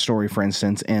Frank's story, for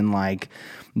instance, in like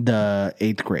the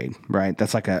 8th grade, right?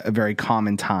 That's like a very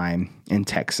common time in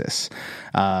Texas,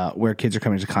 where kids are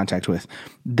coming into contact with.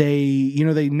 They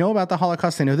know about the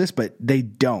Holocaust, they know this, but they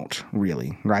don't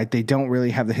really, right? They don't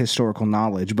really have the historical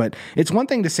knowledge. But it's one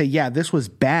thing to say, yeah, this was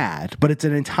bad, but it's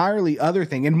an entirely other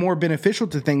thing and more beneficial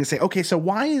to think to say, okay, so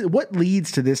what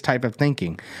leads to this type of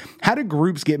thinking? How do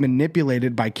groups get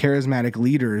manipulated by charismatic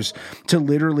leaders to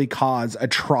literally cause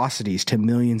atrocities to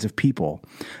millions of people?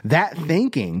 That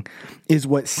thinking is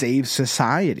what saves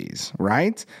societies,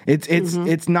 right?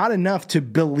 It's not enough to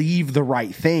believe the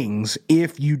right things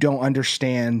if you don't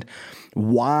understand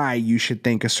why you should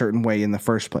think a certain way in the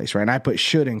first place, right? And I put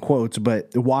should in quotes,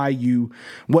 but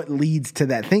what leads to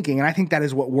that thinking. And I think that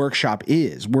is what workshop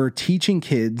is. We're teaching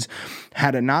kids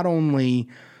how to not only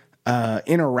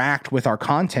interact with our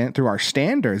content through our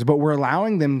standards, but we're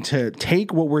allowing them to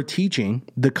take what we're teaching,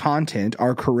 the content,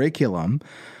 our curriculum,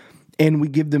 and we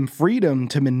give them freedom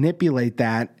to manipulate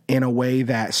that in a way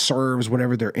that serves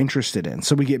whatever they're interested in.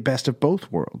 So we get best of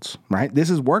both worlds, right? This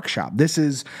is workshop. This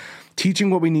is teaching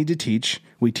what we need to teach.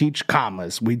 We teach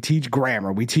commas. We teach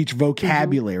grammar. We teach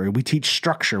vocabulary. We teach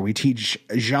structure. We teach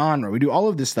genre. We do all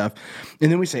of this stuff.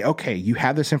 And then we say, okay, you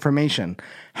have this information.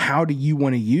 How do you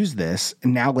want to use this?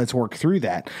 And now let's work through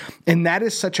that. And that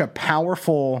is such a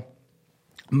powerful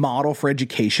model for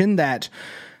education that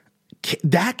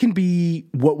can be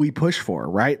what we push for,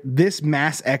 right? This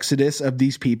mass exodus of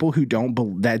these people who don't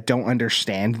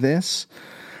understand this,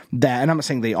 and I'm not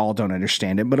saying they all don't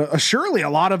understand it, but surely a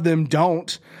lot of them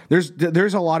don't.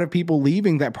 There's a lot of people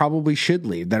leaving that probably should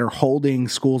leave, that are holding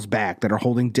schools back, that are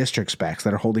holding districts back,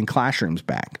 that are holding classrooms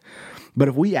back. But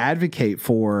if we advocate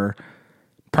for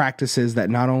practices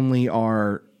that not only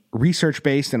are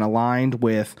research-based and aligned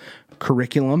with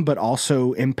curriculum, but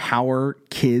also empower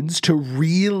kids to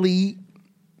really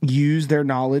use their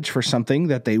knowledge for something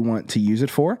that they want to use it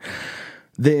for,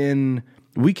 then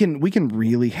we can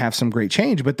really have some great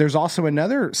change. But there's also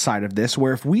another side of this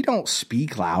where if we don't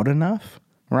speak loud enough,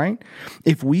 right?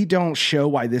 If we don't show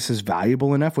why this is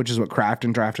valuable enough, which is what Craft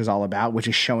and Draft is all about, which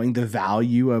is showing the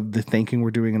value of the thinking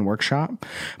we're doing in workshop.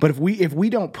 But if we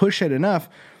don't push it enough,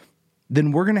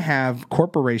 then we're going to have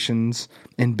corporations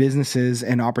and businesses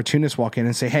and opportunists walk in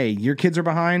and say, hey, your kids are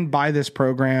behind, buy this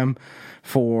program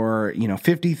for,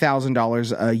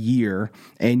 $50,000 a year,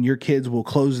 and your kids will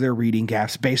close their reading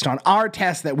gaps based on our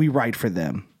test that we write for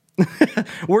them.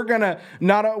 We're gonna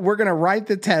write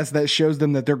the test that shows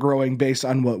them that they're growing based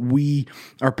on what we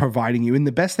are providing you. And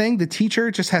the best thing, the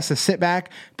teacher just has to sit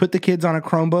back, put the kids on a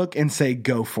Chromebook, and say,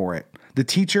 go for it. The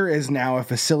teacher is now a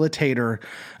facilitator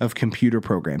of computer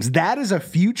programs. That is a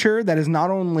future that is not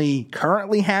only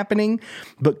currently happening,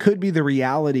 but could be the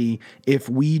reality if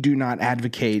we do not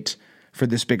advocate for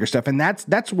this bigger stuff. And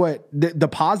that's what the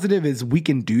positive is. We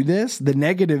can do this. The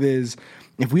negative is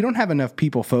if we don't have enough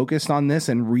people focused on this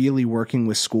and really working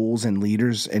with schools and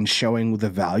leaders and showing the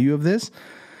value of this,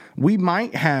 we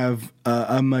might have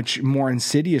a much more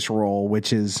insidious role,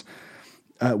 which is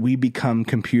we become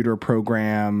computer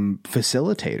program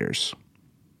facilitators.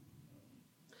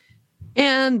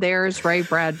 And there's Ray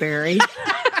Bradbury.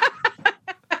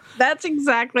 That's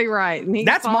exactly right. And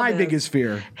that's my biggest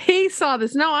fear. He saw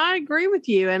this. No, I agree with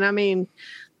you. And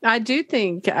I do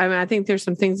think, I think there's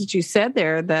some things that you said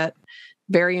there that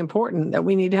very important, that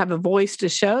we need to have a voice to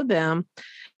show them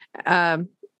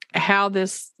how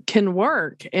this can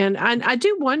work. And I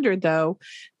do wonder, though,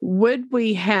 would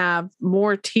we have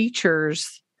more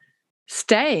teachers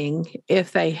staying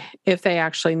if they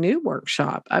actually knew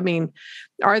workshop?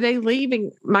 Are they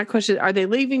leaving? My question, are they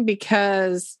leaving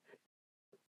because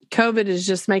COVID is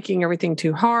just making everything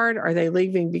too hard? Are they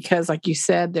leaving because, like you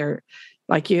said, they're,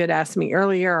 like you had asked me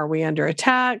earlier, are we under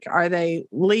attack? Are they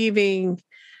leaving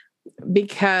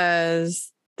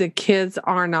because the kids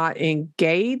are not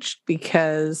engaged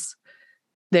because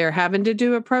they're having to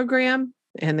do a program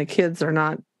and the kids are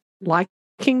not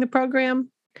liking the program?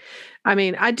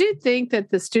 I do think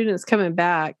that the students coming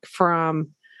back from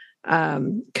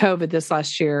COVID this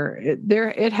last year,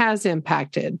 it has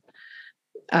impacted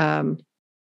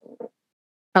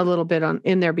a little bit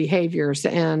in their behaviors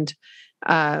and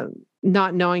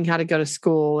not knowing how to go to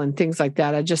school and things like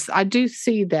that. I do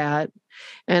see that.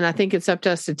 And I think it's up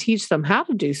to us to teach them how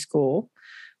to do school.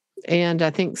 And I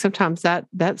think sometimes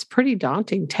that's pretty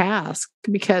daunting task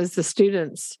because the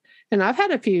students, and I've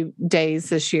had a few days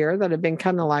this year that have been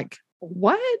kind of like,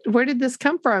 what? Where did this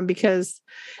come from?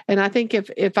 And I think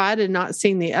if I had not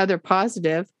seen the other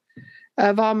positive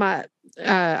of all my,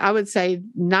 I would say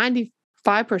 95%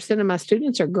 of my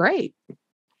students are great.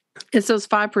 It's those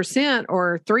 5%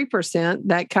 or 3%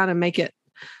 that kind of make it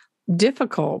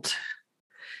difficult.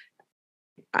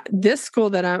 This school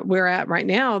that we're at right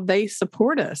now, they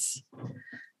support us.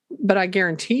 But I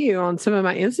guarantee you on some of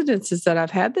my incidences that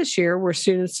I've had this year where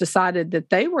students decided that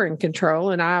they were in control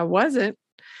and I wasn't,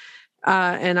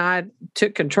 and I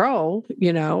took control,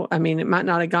 it might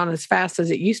not have gone as fast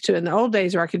as it used to in the old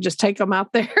days where I could just take them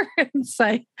out there and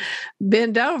say,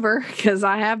 bend over, because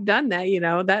I have done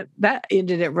that, that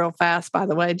ended it real fast, by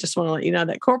the way. Just want to let you know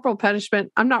that corporal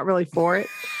punishment, I'm not really for it,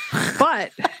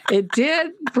 but it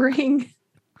did bring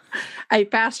a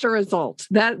faster result.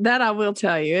 That I will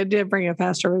tell you, it did bring a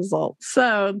faster result.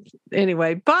 So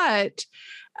anyway, but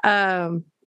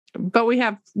we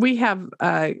have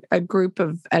a group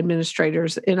of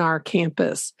administrators in our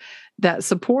campus that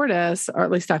support us, or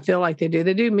at least I feel like they do.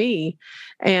 They do me,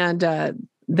 and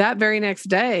that very next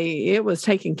day it was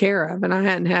taken care of, and I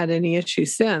hadn't had any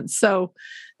issues since. So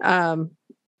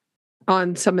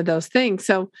on some of those things.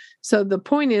 So the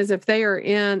point is, if they are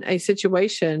in a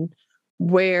situation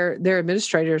where their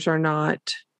administrators are not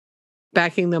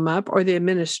backing them up, or the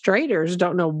administrators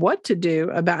don't know what to do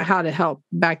about how to help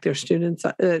back their students,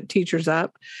 teachers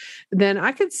up, then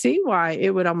I could see why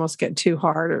it would almost get too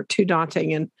hard or too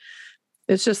daunting. And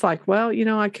it's just like, well,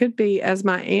 I could be, as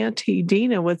my Auntie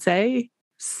Dina would say,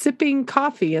 sipping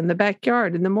coffee in the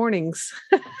backyard in the mornings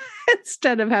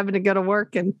instead of having to go to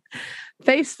work and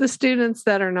face the students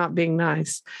that are not being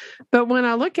nice. But when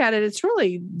I look at it, it's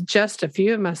really just a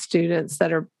few of my students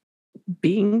that are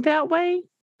being that way.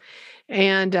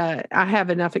 And I have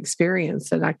enough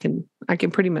experience that I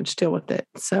can pretty much deal with it.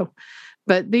 So,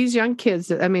 but these young kids,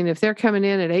 if they're coming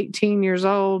in at 18 years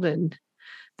old and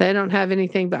they don't have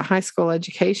anything but high school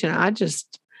education,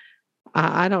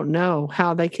 I don't know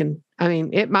how they can.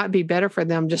 It might be better for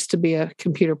them just to be a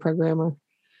computer programmer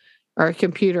or a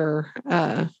computer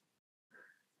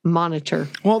monitor.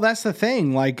 Well, that's the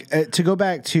thing. Like, to go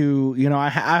back to,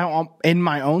 I in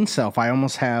my own self, I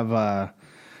almost have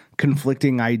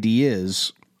conflicting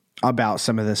ideas about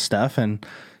some of this stuff. And,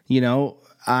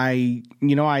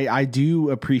 I do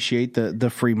appreciate the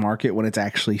free market when it's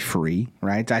actually free,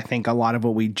 right? I think a lot of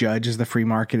what we judge as the free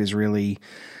market is really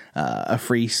a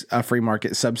free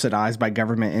market subsidized by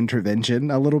government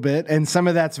intervention a little bit. And some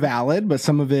of that's valid, but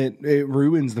some of it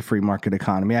ruins the free market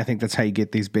economy. I think that's how you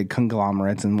get these big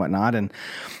conglomerates and whatnot. And,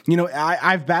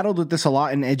 I've battled with this a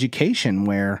lot in education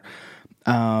where,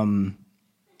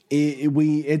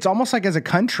 it's almost like as a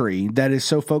country that is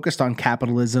so focused on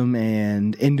capitalism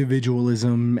and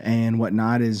individualism and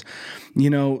whatnot is,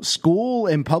 school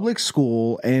and public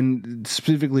school, and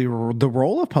specifically the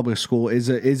role of public school is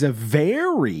a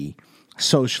very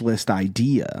socialist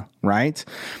idea, right?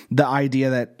 The idea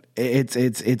that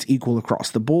it's equal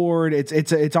across the board.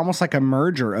 It's almost like a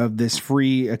merger of this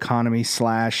free economy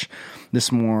 / this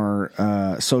more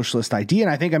socialist idea.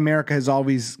 And I think America has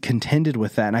always contended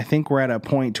with that. And I think we're at a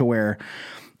point to where,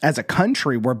 as a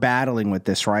country, we're battling with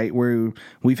this, right? Where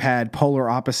we've had polar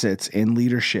opposites in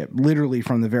leadership, literally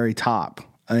from the very top.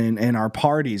 And our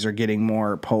parties are getting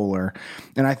more polar.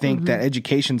 And I think that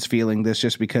education's feeling this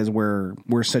just because we're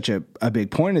such a big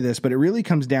point of this. But it really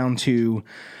comes down to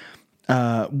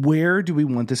where do we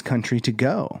want this country to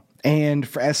go? And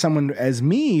as someone as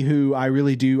me, who I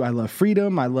really do, I love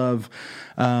freedom. I love,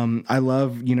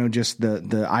 just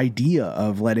the idea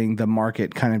of letting the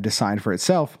market kind of decide for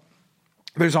itself.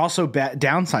 There's also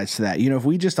downsides to that. If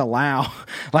we just allow,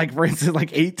 like, for instance,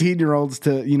 like 18-year-olds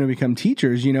to, become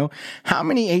teachers, how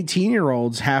many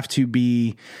 18-year-olds have to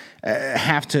be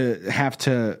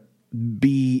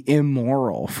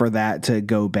immoral for that to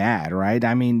go bad, right?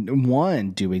 I mean,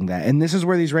 one, doing that. And this is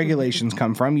where these regulations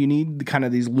come from. You need kind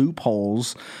of these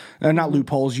loopholes, not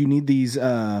loopholes, you need these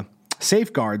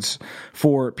safeguards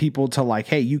for people to, like,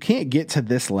 hey, you can't get to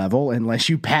this level unless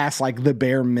you pass like the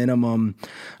bare minimum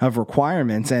of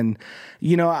requirements. And,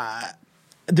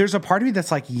 there's a part of me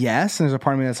that's like, yes. And there's a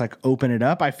part of me that's like, open it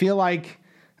up. I feel like,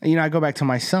 I go back to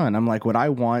my son. I'm like, would I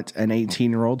want an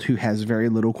 18-year-old who has very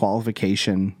little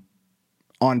qualification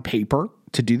on paper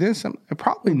to do this?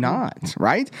 Probably not,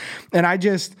 right? And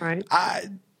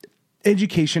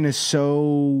education is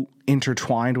so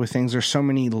intertwined with things. There's so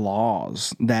many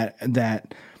laws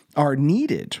that are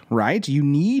needed, right? You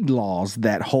need laws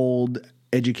that hold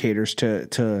educators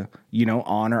to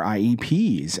honor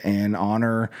IEPs and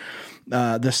honor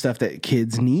the stuff that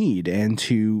kids need, and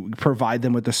to provide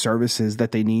them with the services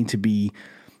that they need to be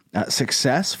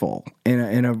successful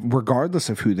in a regardless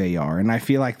of who they are. And I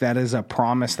feel like that is a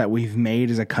promise that we've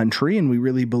made as a country and we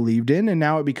really believed in. And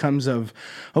now it becomes of,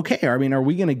 okay, I mean, are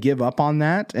we going to give up on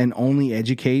that and only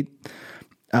educate,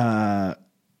 and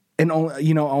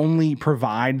only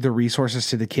provide the resources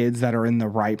to the kids that are in the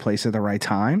right place at the right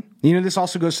time? This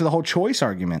also goes to the whole choice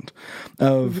argument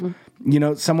of,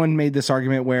 someone made this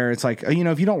argument where it's like,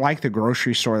 if you don't like the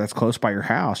grocery store that's close by your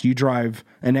house, you drive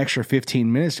an extra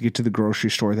 15 minutes to get to the grocery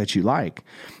store that you like.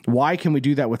 Why can we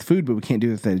do that with food, but we can't do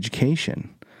it with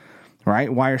education,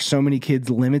 right? Why are so many kids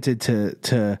limited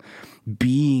to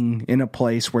being in a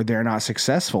place where they're not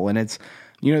successful? And it's,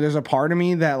 there's a part of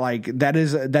me that, like, that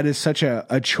is such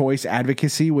a choice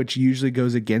advocacy, which usually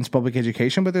goes against public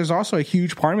education. But there's also a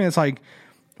huge part of me that's like,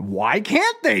 why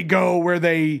can't they go where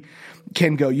they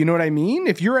can go? You know what I mean?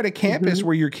 If you're at a campus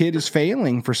where your kid is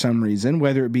failing for some reason,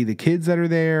 whether it be the kids that are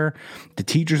there, the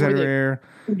teachers that are there,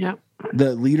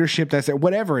 the leadership that's there,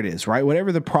 whatever it is, right?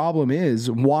 Whatever the problem is,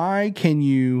 why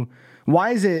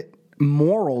is it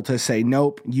moral to say,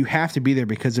 nope, you have to be there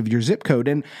because of your zip code?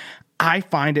 And I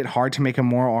find it hard to make a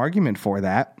moral argument for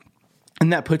that.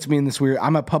 And that puts me in this weird,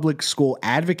 I'm a public school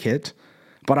advocate,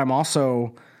 but I'm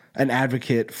also an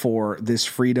advocate for this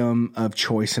freedom of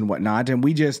choice and whatnot. And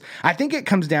I think it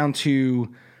comes down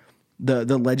to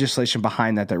the legislation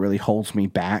behind that really holds me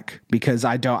back, because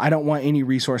I don't want any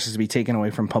resources to be taken away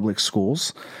from public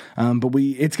schools. But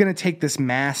it's going to take this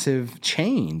massive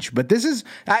change. But this is,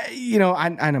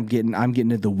 I'm getting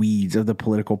into the weeds of the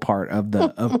political part of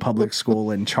public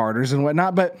school and charters and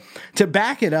whatnot. But to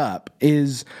back it up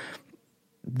is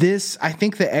this, I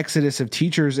think the exodus of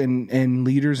teachers and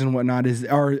leaders and whatnot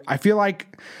I feel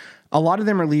like a lot of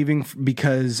them are leaving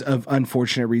because of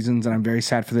unfortunate reasons, and I'm very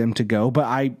sad for them to go. But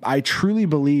I truly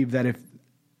believe that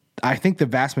I think the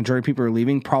vast majority of people who are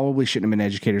leaving probably shouldn't have been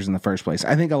educators in the first place.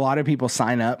 I think a lot of people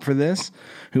sign up for this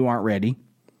who aren't ready,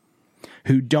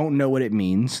 who don't know what it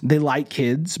means. They like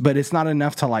kids, but it's not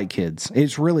enough to like kids.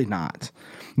 It's really not.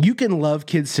 You can love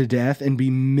kids to death and be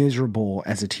miserable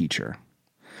as a teacher.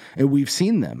 And we've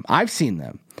seen them. I've seen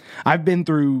them. I've been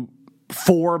through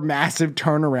 4 massive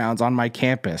turnarounds on my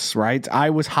campus, right? I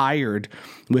was hired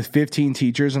with 15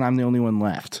 teachers and I'm the only one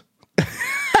left.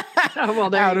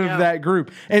 Well, out of that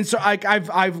group. And so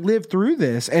I've lived through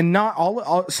this, and not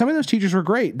all some of those teachers were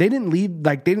great. They didn't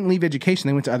leave education.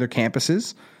 They went to other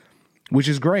campuses, which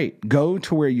is great. Go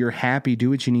to where you're happy, do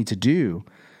what you need to do.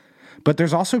 But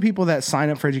there's also people that sign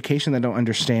up for education that don't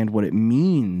understand what it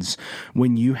means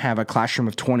when you have a classroom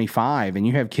of 25 and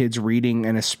you have kids reading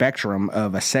in a spectrum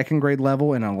of a 2nd grade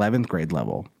level and an 11th grade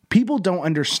level. People don't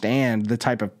understand the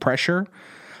type of pressure,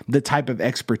 the type of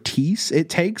expertise it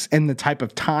takes, and the type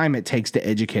of time it takes to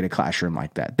educate a classroom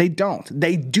like that. They don't.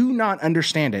 They do not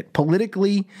understand it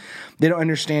politically. They don't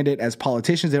understand it as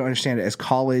politicians. They don't understand it as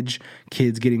college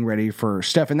kids getting ready for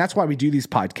stuff. And that's why we do these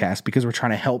podcasts, because we're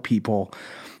trying to help people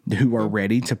who are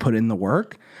ready to put in the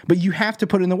work. But you have to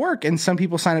put in the work. And some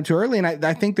people sign up too early. And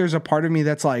I think there's a part of me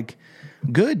that's like,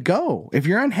 good, go. If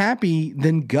you're unhappy,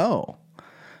 then go.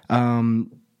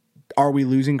 Are we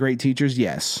losing great teachers?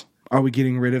 Yes. Are we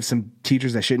getting rid of some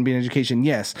teachers that shouldn't be in education?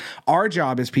 Yes. Our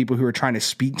job as people who are trying to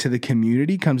speak to the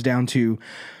community comes down to,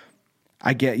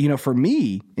 for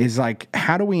me, is like,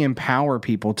 how do we empower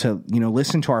people to,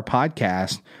 listen to our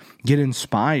podcast, get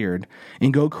inspired,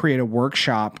 and go create a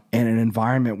workshop and an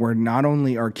environment where not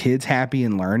only are kids happy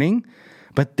and learning,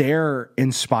 but they're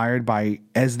inspired by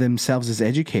as themselves as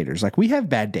educators. Like, we have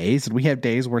bad days, and we have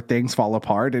days where things fall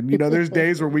apart. And, there's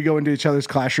days where we go into each other's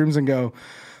classrooms and go,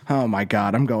 oh my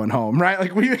God, I'm going home, right?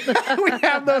 Like we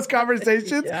have those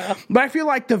conversations. Yeah. But I feel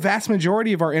like the vast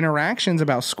majority of our interactions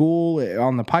about school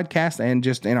on the podcast and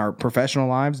just in our professional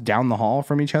lives down the hall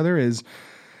from each other is,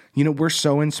 we're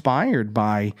so inspired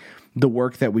by the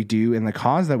work that we do and the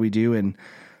cause that we do. And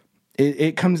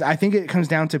it comes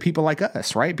down to people like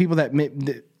us, right? People that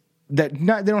they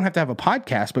don't have to have a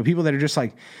podcast, but people that are just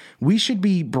like, we should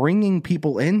be bringing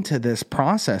people into this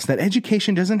process. That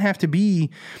education doesn't have to be,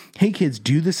 hey kids,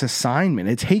 do this assignment.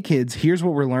 It's, hey kids, here's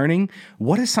what we're learning.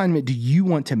 What assignment do you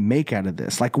want to make out of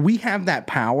this? Like, we have that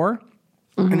power,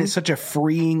 and it's such a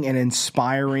freeing and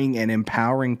inspiring and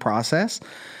empowering process.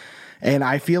 And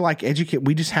I feel like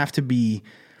we just have to be,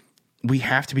 we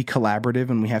have to be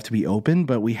collaborative, and we have to be open,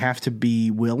 but we have to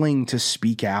be willing to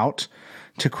speak out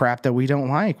to crap that we don't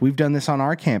like. We've done this on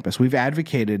our campus. We've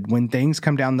advocated when things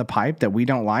come down the pipe that we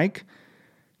don't like.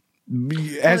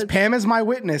 As Pam is my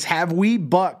witness, have we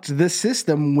bucked the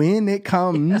system when it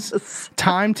comes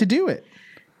time to do it?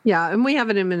 Yeah, and we have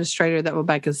an administrator that will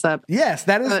back us up. Yes,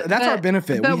 that's our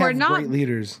benefit. We have great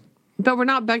leaders. But we're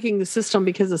not bucking the system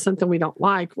because of something we don't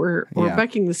like. We're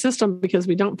bucking the system because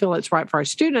we don't feel it's right for our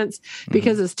students,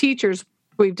 because as teachers,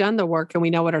 we've done the work and we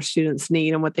know what our students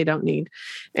need and what they don't need.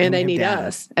 And they need data.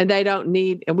 Us. And they don't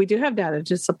need, and we do have data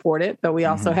to support it, but we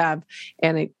also have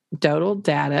anecdotal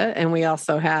data, and we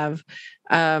also have,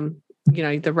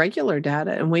 the regular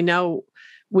data. And we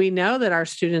know that our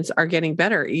students are getting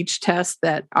better. Each test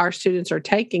that our students are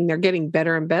taking, they're getting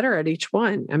better and better at each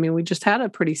one. I mean, we just had a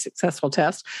pretty successful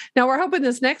test. Now we're hoping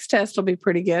this next test will be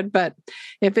pretty good, but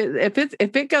if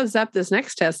it goes up this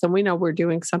next test, then we know we're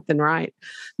doing something right.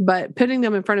 But putting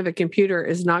them in front of a computer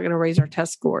is not going to raise our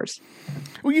test scores.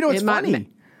 Well, it's funny.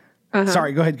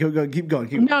 Sorry, go ahead. Go. Keep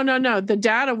going. No. The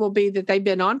data will be that they've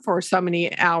been on for so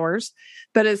many hours,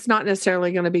 but it's not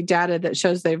necessarily going to be data that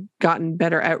shows they've gotten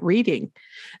better at reading.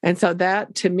 And so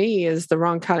that, to me, is the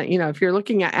wrong kind of, if you're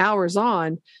looking at hours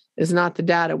on, is not the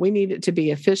data. We need it to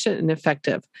be efficient and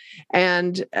effective.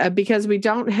 And because we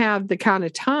don't have the kind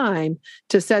of time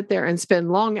to sit there and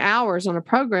spend long hours on a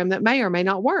program that may or may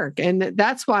not work. And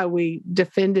that's why we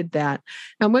defended that.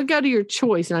 And we'll go to your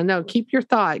choice. And I know, keep your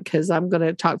thought, because I'm going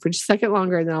to talk for just a second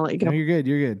longer and then I'll let you go. No, you're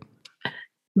good.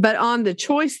 But on the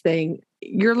choice thing,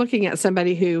 you're looking at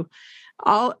somebody who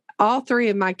all 3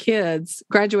 of my kids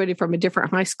graduated from a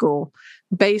different high school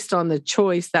based on the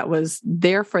choice that was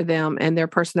there for them and their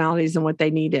personalities and what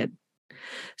they needed.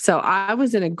 So I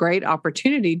was in a great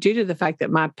opportunity due to the fact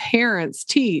that my parents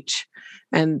teach,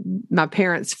 and my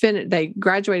parents they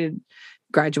graduated.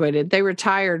 They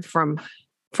retired from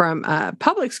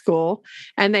public school,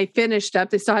 and they finished up.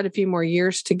 They still had a few more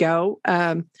years to go.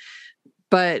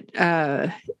 But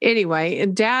anyway,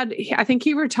 and Dad, I think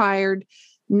he retired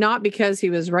not because he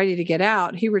was ready to get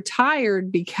out. He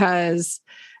retired because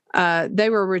they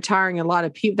were retiring a lot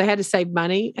of people. They had to save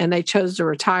money, and they chose to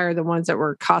retire the ones that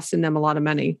were costing them a lot of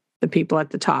money, the people at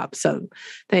the top. So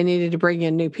they needed to bring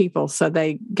in new people. So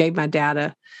they gave my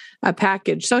dad a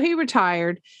package. So he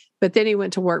retired, but then he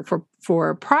went to work for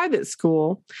a private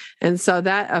school. And so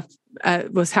that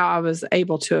was how I was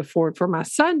able to afford for my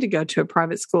son to go to a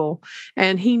private school.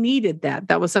 And he needed that.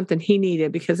 That was something he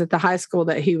needed, because at the high school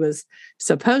that he was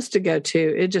supposed to go to,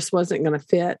 it just wasn't going to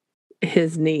fit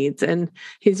his needs. And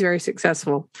he's very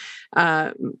successful.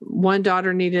 One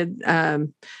daughter needed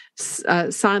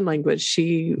sign language.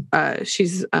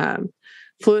 She's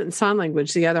fluent in sign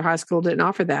language. The other high school didn't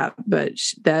offer that, but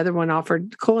the other one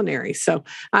offered culinary. So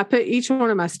I put each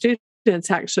one of my students,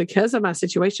 actually, because of my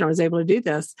situation, I was able to do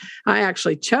this. I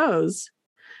actually chose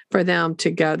for them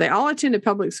to go. They all attended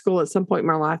public school at some point in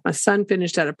my life. My son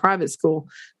finished at a private school.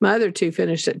 My other two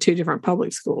finished at two different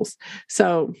public schools.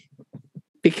 So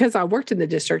because I worked in the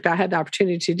district, I had the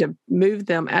opportunity to move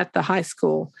them at the high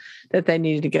school that they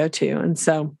needed to go to. And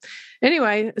so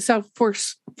anyway, so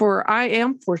I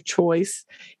am for choice,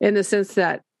 in the sense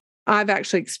that I've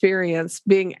actually experienced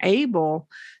being able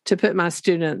to put my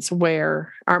students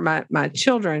my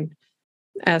children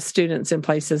as students in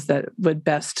places that would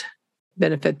best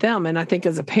benefit them. And I think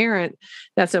as a parent,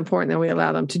 that's important that we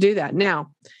allow them to do that.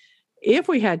 Now, if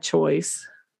we had choice,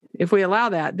 if we allow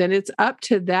that, then it's up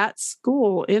to that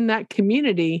school in that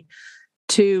community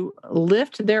to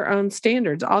lift their own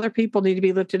standards. Other people need to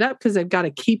be lifted up because they've got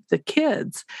to keep the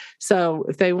kids. So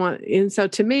if they want, and so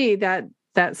to me,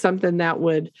 that's something that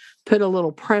would put a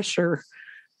little pressure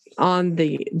on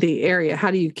the area.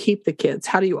 How do you keep the kids?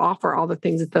 How do you offer all the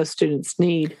things that those students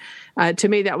need? To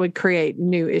me, that would create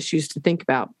new issues to think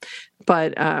about.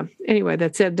 But anyway,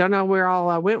 that's it. Don't know where all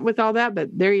I went with all that, but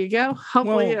there you go.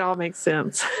 Hopefully it all makes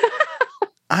sense.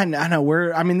 I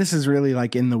know this is really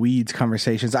like in the weeds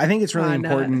conversations. I think it's really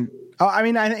important. I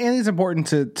think it's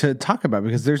important to talk about,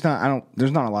 because there's not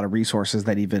a lot of resources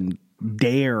that even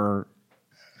dare,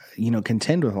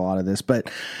 contend with a lot of this.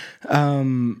 But,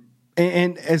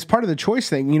 and as part of the choice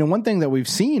thing, one thing that we've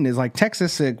seen is like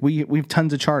Texas, we've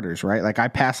tons of charters, right? Like I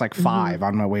passed like 5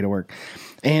 on my way to work.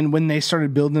 And when they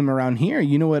started building them around here,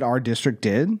 you know what our district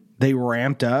did? They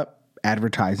ramped up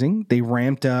advertising. They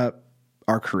ramped up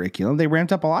our curriculum. They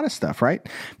ramped up a lot of stuff, right?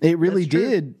 It really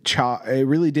did. It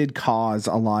really did cause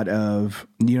a lot of,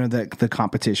 the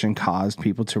competition caused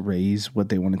people to raise what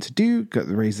they wanted to do,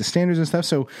 raise the standards and stuff.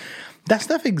 So that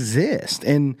stuff exists.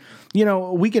 And,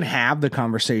 we can have the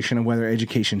conversation of whether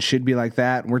education should be like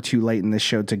that. We're too late in this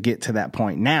show to get to that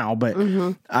point now. But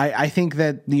I think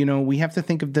that, we have to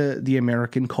think of the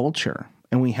American culture,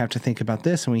 and we have to think about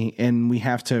this, and we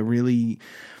have to really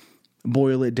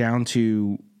boil it down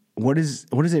to what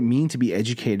does it mean to be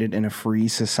educated in a free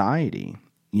society,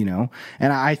 And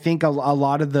I think a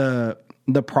lot of the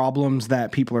problems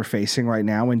that people are facing right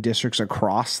now in districts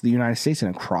across the United States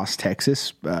and across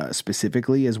Texas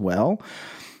specifically as well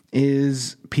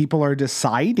is people are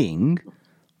deciding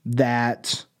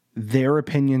that their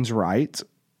opinion's right,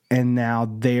 and now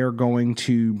they're going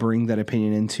to bring that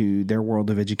opinion into their world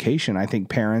of education. I think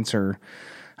parents are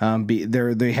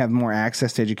they have more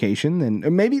access to education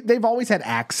than maybe they've always had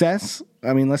access.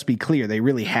 I mean, let's be clear. They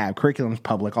really have. Curriculum's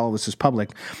public. All of this is public.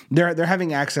 They're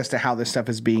having access to how this stuff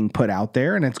is being put out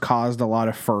there, and it's caused a lot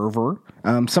of fervor.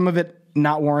 Some of it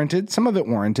not warranted, some of it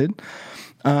warranted.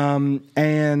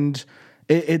 And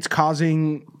it's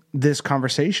causing this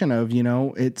conversation of,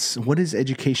 it's what does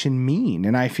education mean?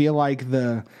 And I feel like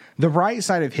the right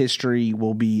side of history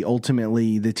will be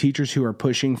ultimately the teachers who are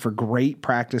pushing for great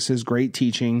practices, great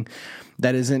teaching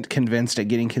that isn't convinced at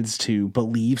getting kids to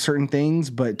believe certain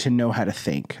things, but to know how to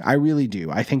think. I really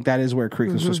do. I think that is where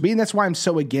curriculum's supposed to be. And that's why I'm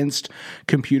so against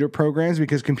computer programs,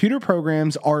 because computer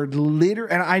programs are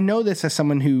and I know this as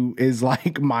someone who is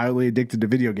like mildly addicted to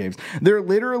video games. They're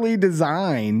literally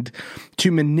designed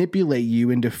to manipulate you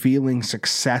into feeling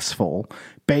successful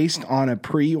based on a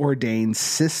preordained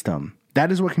system. That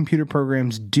is what computer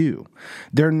programs do.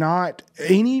 They're not,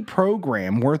 any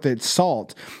program worth its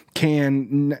salt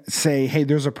can say, hey,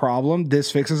 there's a problem. This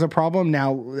fixes a problem.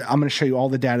 Now I'm going to show you all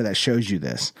the data that shows you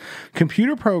this.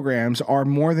 Computer programs are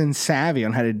more than savvy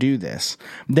on how to do this.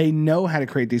 They know how to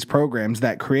create these programs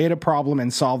that create a problem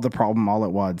and solve the problem all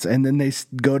at once. And then they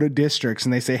go to districts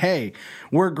and they say, hey,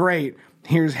 we're great.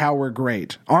 Here's how we're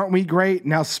great. Aren't we great?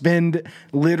 Now spend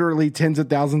literally tens of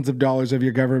thousands of dollars of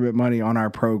your government money on our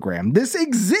program. This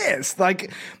exists.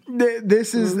 Like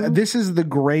this is the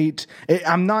great.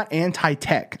 I'm not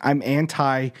anti-tech. I'm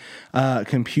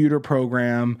anti-computer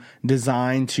program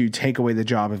designed to take away the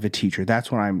job of a teacher.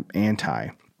 That's what I'm anti.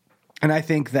 And I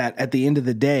think that at the end of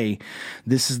the day,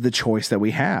 this is the choice that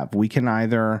we have. We can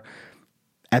either,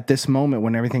 at this moment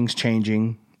when everything's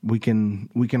changing, We can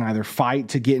either fight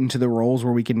to get into the roles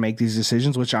where we can make these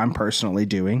decisions, which I'm personally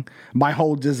doing. My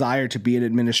whole desire to be in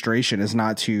administration is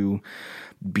not to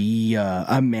be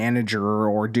a manager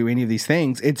or do any of these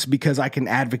things. It's because I can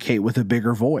advocate with a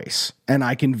bigger voice and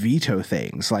I can veto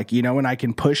things, like, and I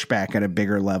can push back at a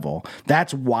bigger level.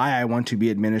 That's why I want to be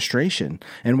administration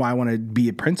and why I want to be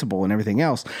a principal and everything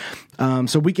else.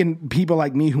 So people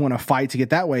like me who want to fight to get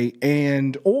that way,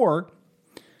 or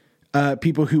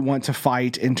people who want to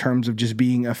fight in terms of just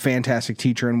being a fantastic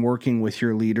teacher and working with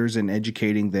your leaders and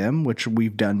educating them, which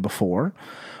we've done before.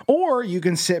 Or you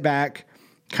can sit back,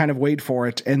 kind of wait for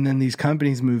it, and then these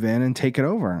companies move in and take it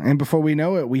over. And before we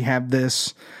know it, we have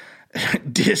this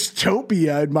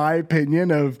dystopia, in my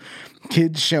opinion, of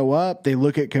kids show up, they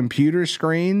look at computer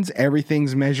screens,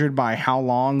 everything's measured by how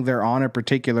long they're on a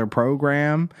particular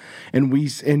program.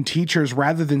 And teachers,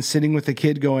 rather than sitting with the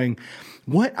kid going,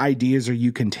 what ideas are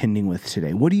you contending with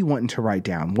today? What do you want to write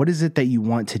down? What is it that you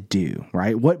want to do,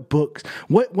 right? What books,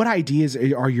 what ideas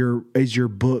is your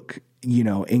book,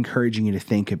 encouraging you to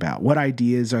think about? What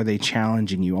ideas are they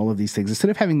challenging you? All of these things.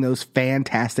 Instead of having those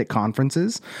fantastic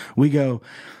conferences, we go,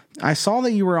 I saw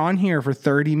that you were on here for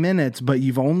 30 minutes, but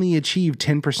you've only achieved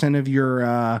 10% of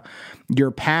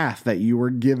your path that you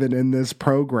were given in this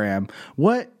program.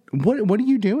 What are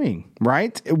you doing,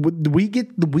 right? We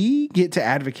get to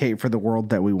advocate for the world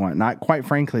that we want. Not quite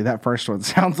frankly, that first one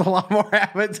sounds a lot more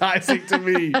appetizing to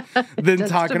me than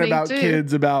talking about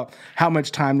kids, about how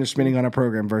much time they're spending on a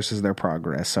program versus their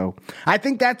progress. So I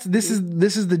think this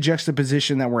is the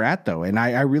juxtaposition that we're at, though. And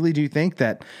I really do think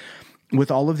that with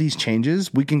all of these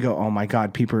changes, we can go, oh my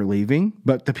God, people are leaving.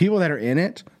 But the people that are in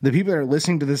it, the people that are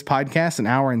listening to this podcast an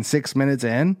hour and 6 minutes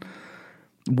in,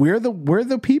 we're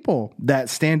the people that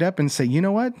stand up and say, you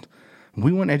know what?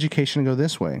 We want education to go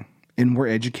this way. And we're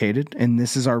educated, and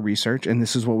this is our research, and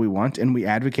this is what we want, and we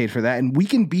advocate for that. And we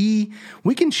can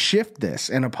shift this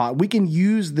we can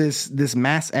use this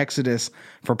mass exodus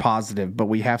for positive, but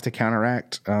we have to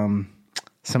counteract some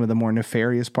of the more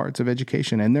nefarious parts of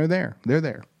education. And they're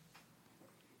there.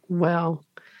 Well,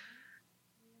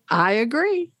 I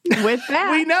agree with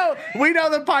that. we know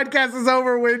the podcast is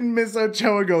over when Miss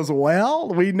Ochoa goes, well,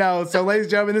 we know. So, ladies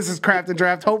and gentlemen, this is Craft and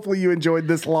Draft. Hopefully you enjoyed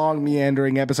this long,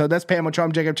 meandering episode. That's Pam Ochoa.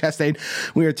 I'm Jacob Chastain.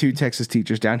 We are two Texas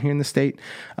teachers down here in the state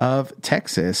of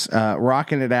Texas,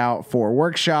 rocking it out for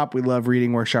workshop. We love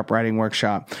reading workshop, writing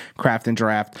workshop, Craft and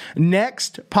Draft.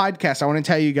 Next podcast, I want to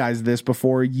tell you guys this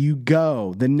before you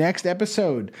go. The next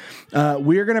episode,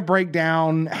 we're going to break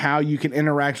down how you can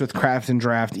interact with Craft and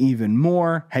Draft even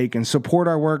more, how you can support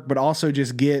our work, but also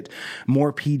just get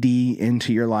more PD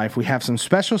into your life. We have some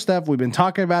special stuff. We've been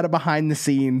talking about it behind the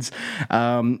scenes,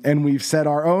 and we've set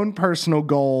our own personal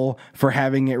goal for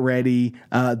having it ready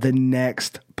the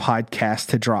next podcast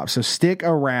to drop. So stick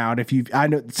around. I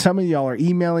know some of y'all are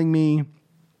emailing me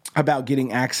about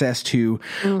getting access to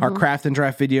our Craft and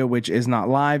Draft video, which is not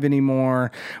live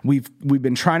anymore. We've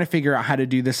been trying to figure out how to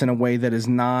do this in a way that is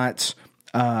not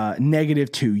negative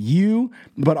to you,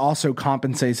 but also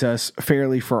compensates us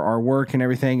fairly for our work and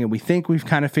everything. And we think we've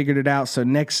kind of figured it out. So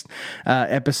next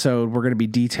episode, we're going to be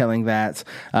detailing that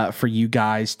for you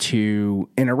guys to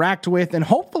interact with and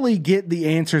hopefully get the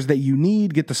answers that you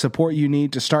need, get the support you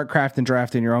need to start Craft and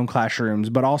Draft in your own classrooms,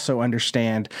 but also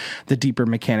understand the deeper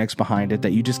mechanics behind it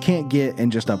that you just can't get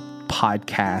in just a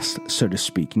podcast, so to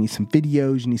speak. You need some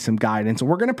videos, you need some guidance, and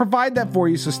we're going to provide that for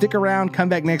you. So stick around, come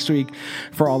back next week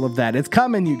for all of that. It's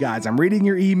coming, you guys. I'm reading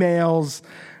your emails.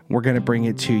 We're going to bring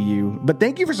it to you. But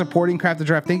thank you for supporting Craft and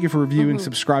Draft. Thank you for reviewing,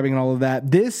 subscribing, and all of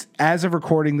that. This, as of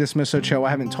recording this, Miss Ochoa, I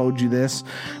haven't told you this,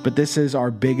 but this is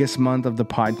our biggest month of the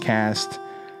podcast.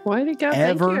 Way to go.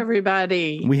 Thank you,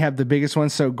 everybody. We have the biggest one.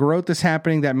 So growth is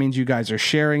happening. That means you guys are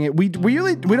sharing it. We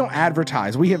don't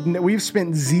advertise. We've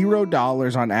spent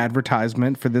 $0 on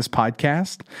advertisement for this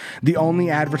podcast. The only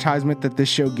advertisement that this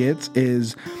show gets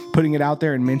is putting it out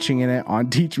there and mentioning it on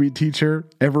Teach Me Teacher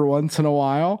every once in a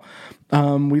while.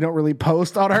 We don't really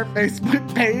post on our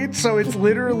Facebook page, so it's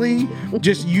literally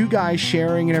just you guys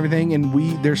sharing and everything.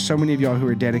 And there's so many of y'all who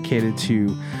are dedicated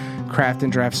to Craft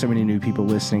and Draft, so many new people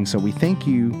listening. So we thank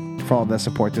you for all that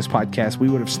support this podcast. We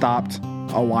would have stopped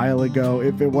a while ago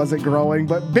if it wasn't growing,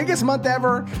 but biggest month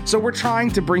ever. So we're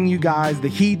trying to bring you guys the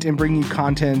heat and bring you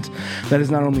content that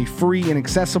is not only free and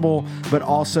accessible, but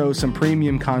also some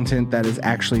premium content that is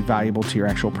actually valuable to your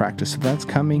actual practice. So that's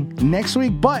coming next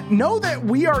week. But know that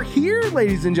we are here,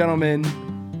 ladies and gentlemen,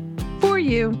 for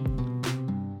you.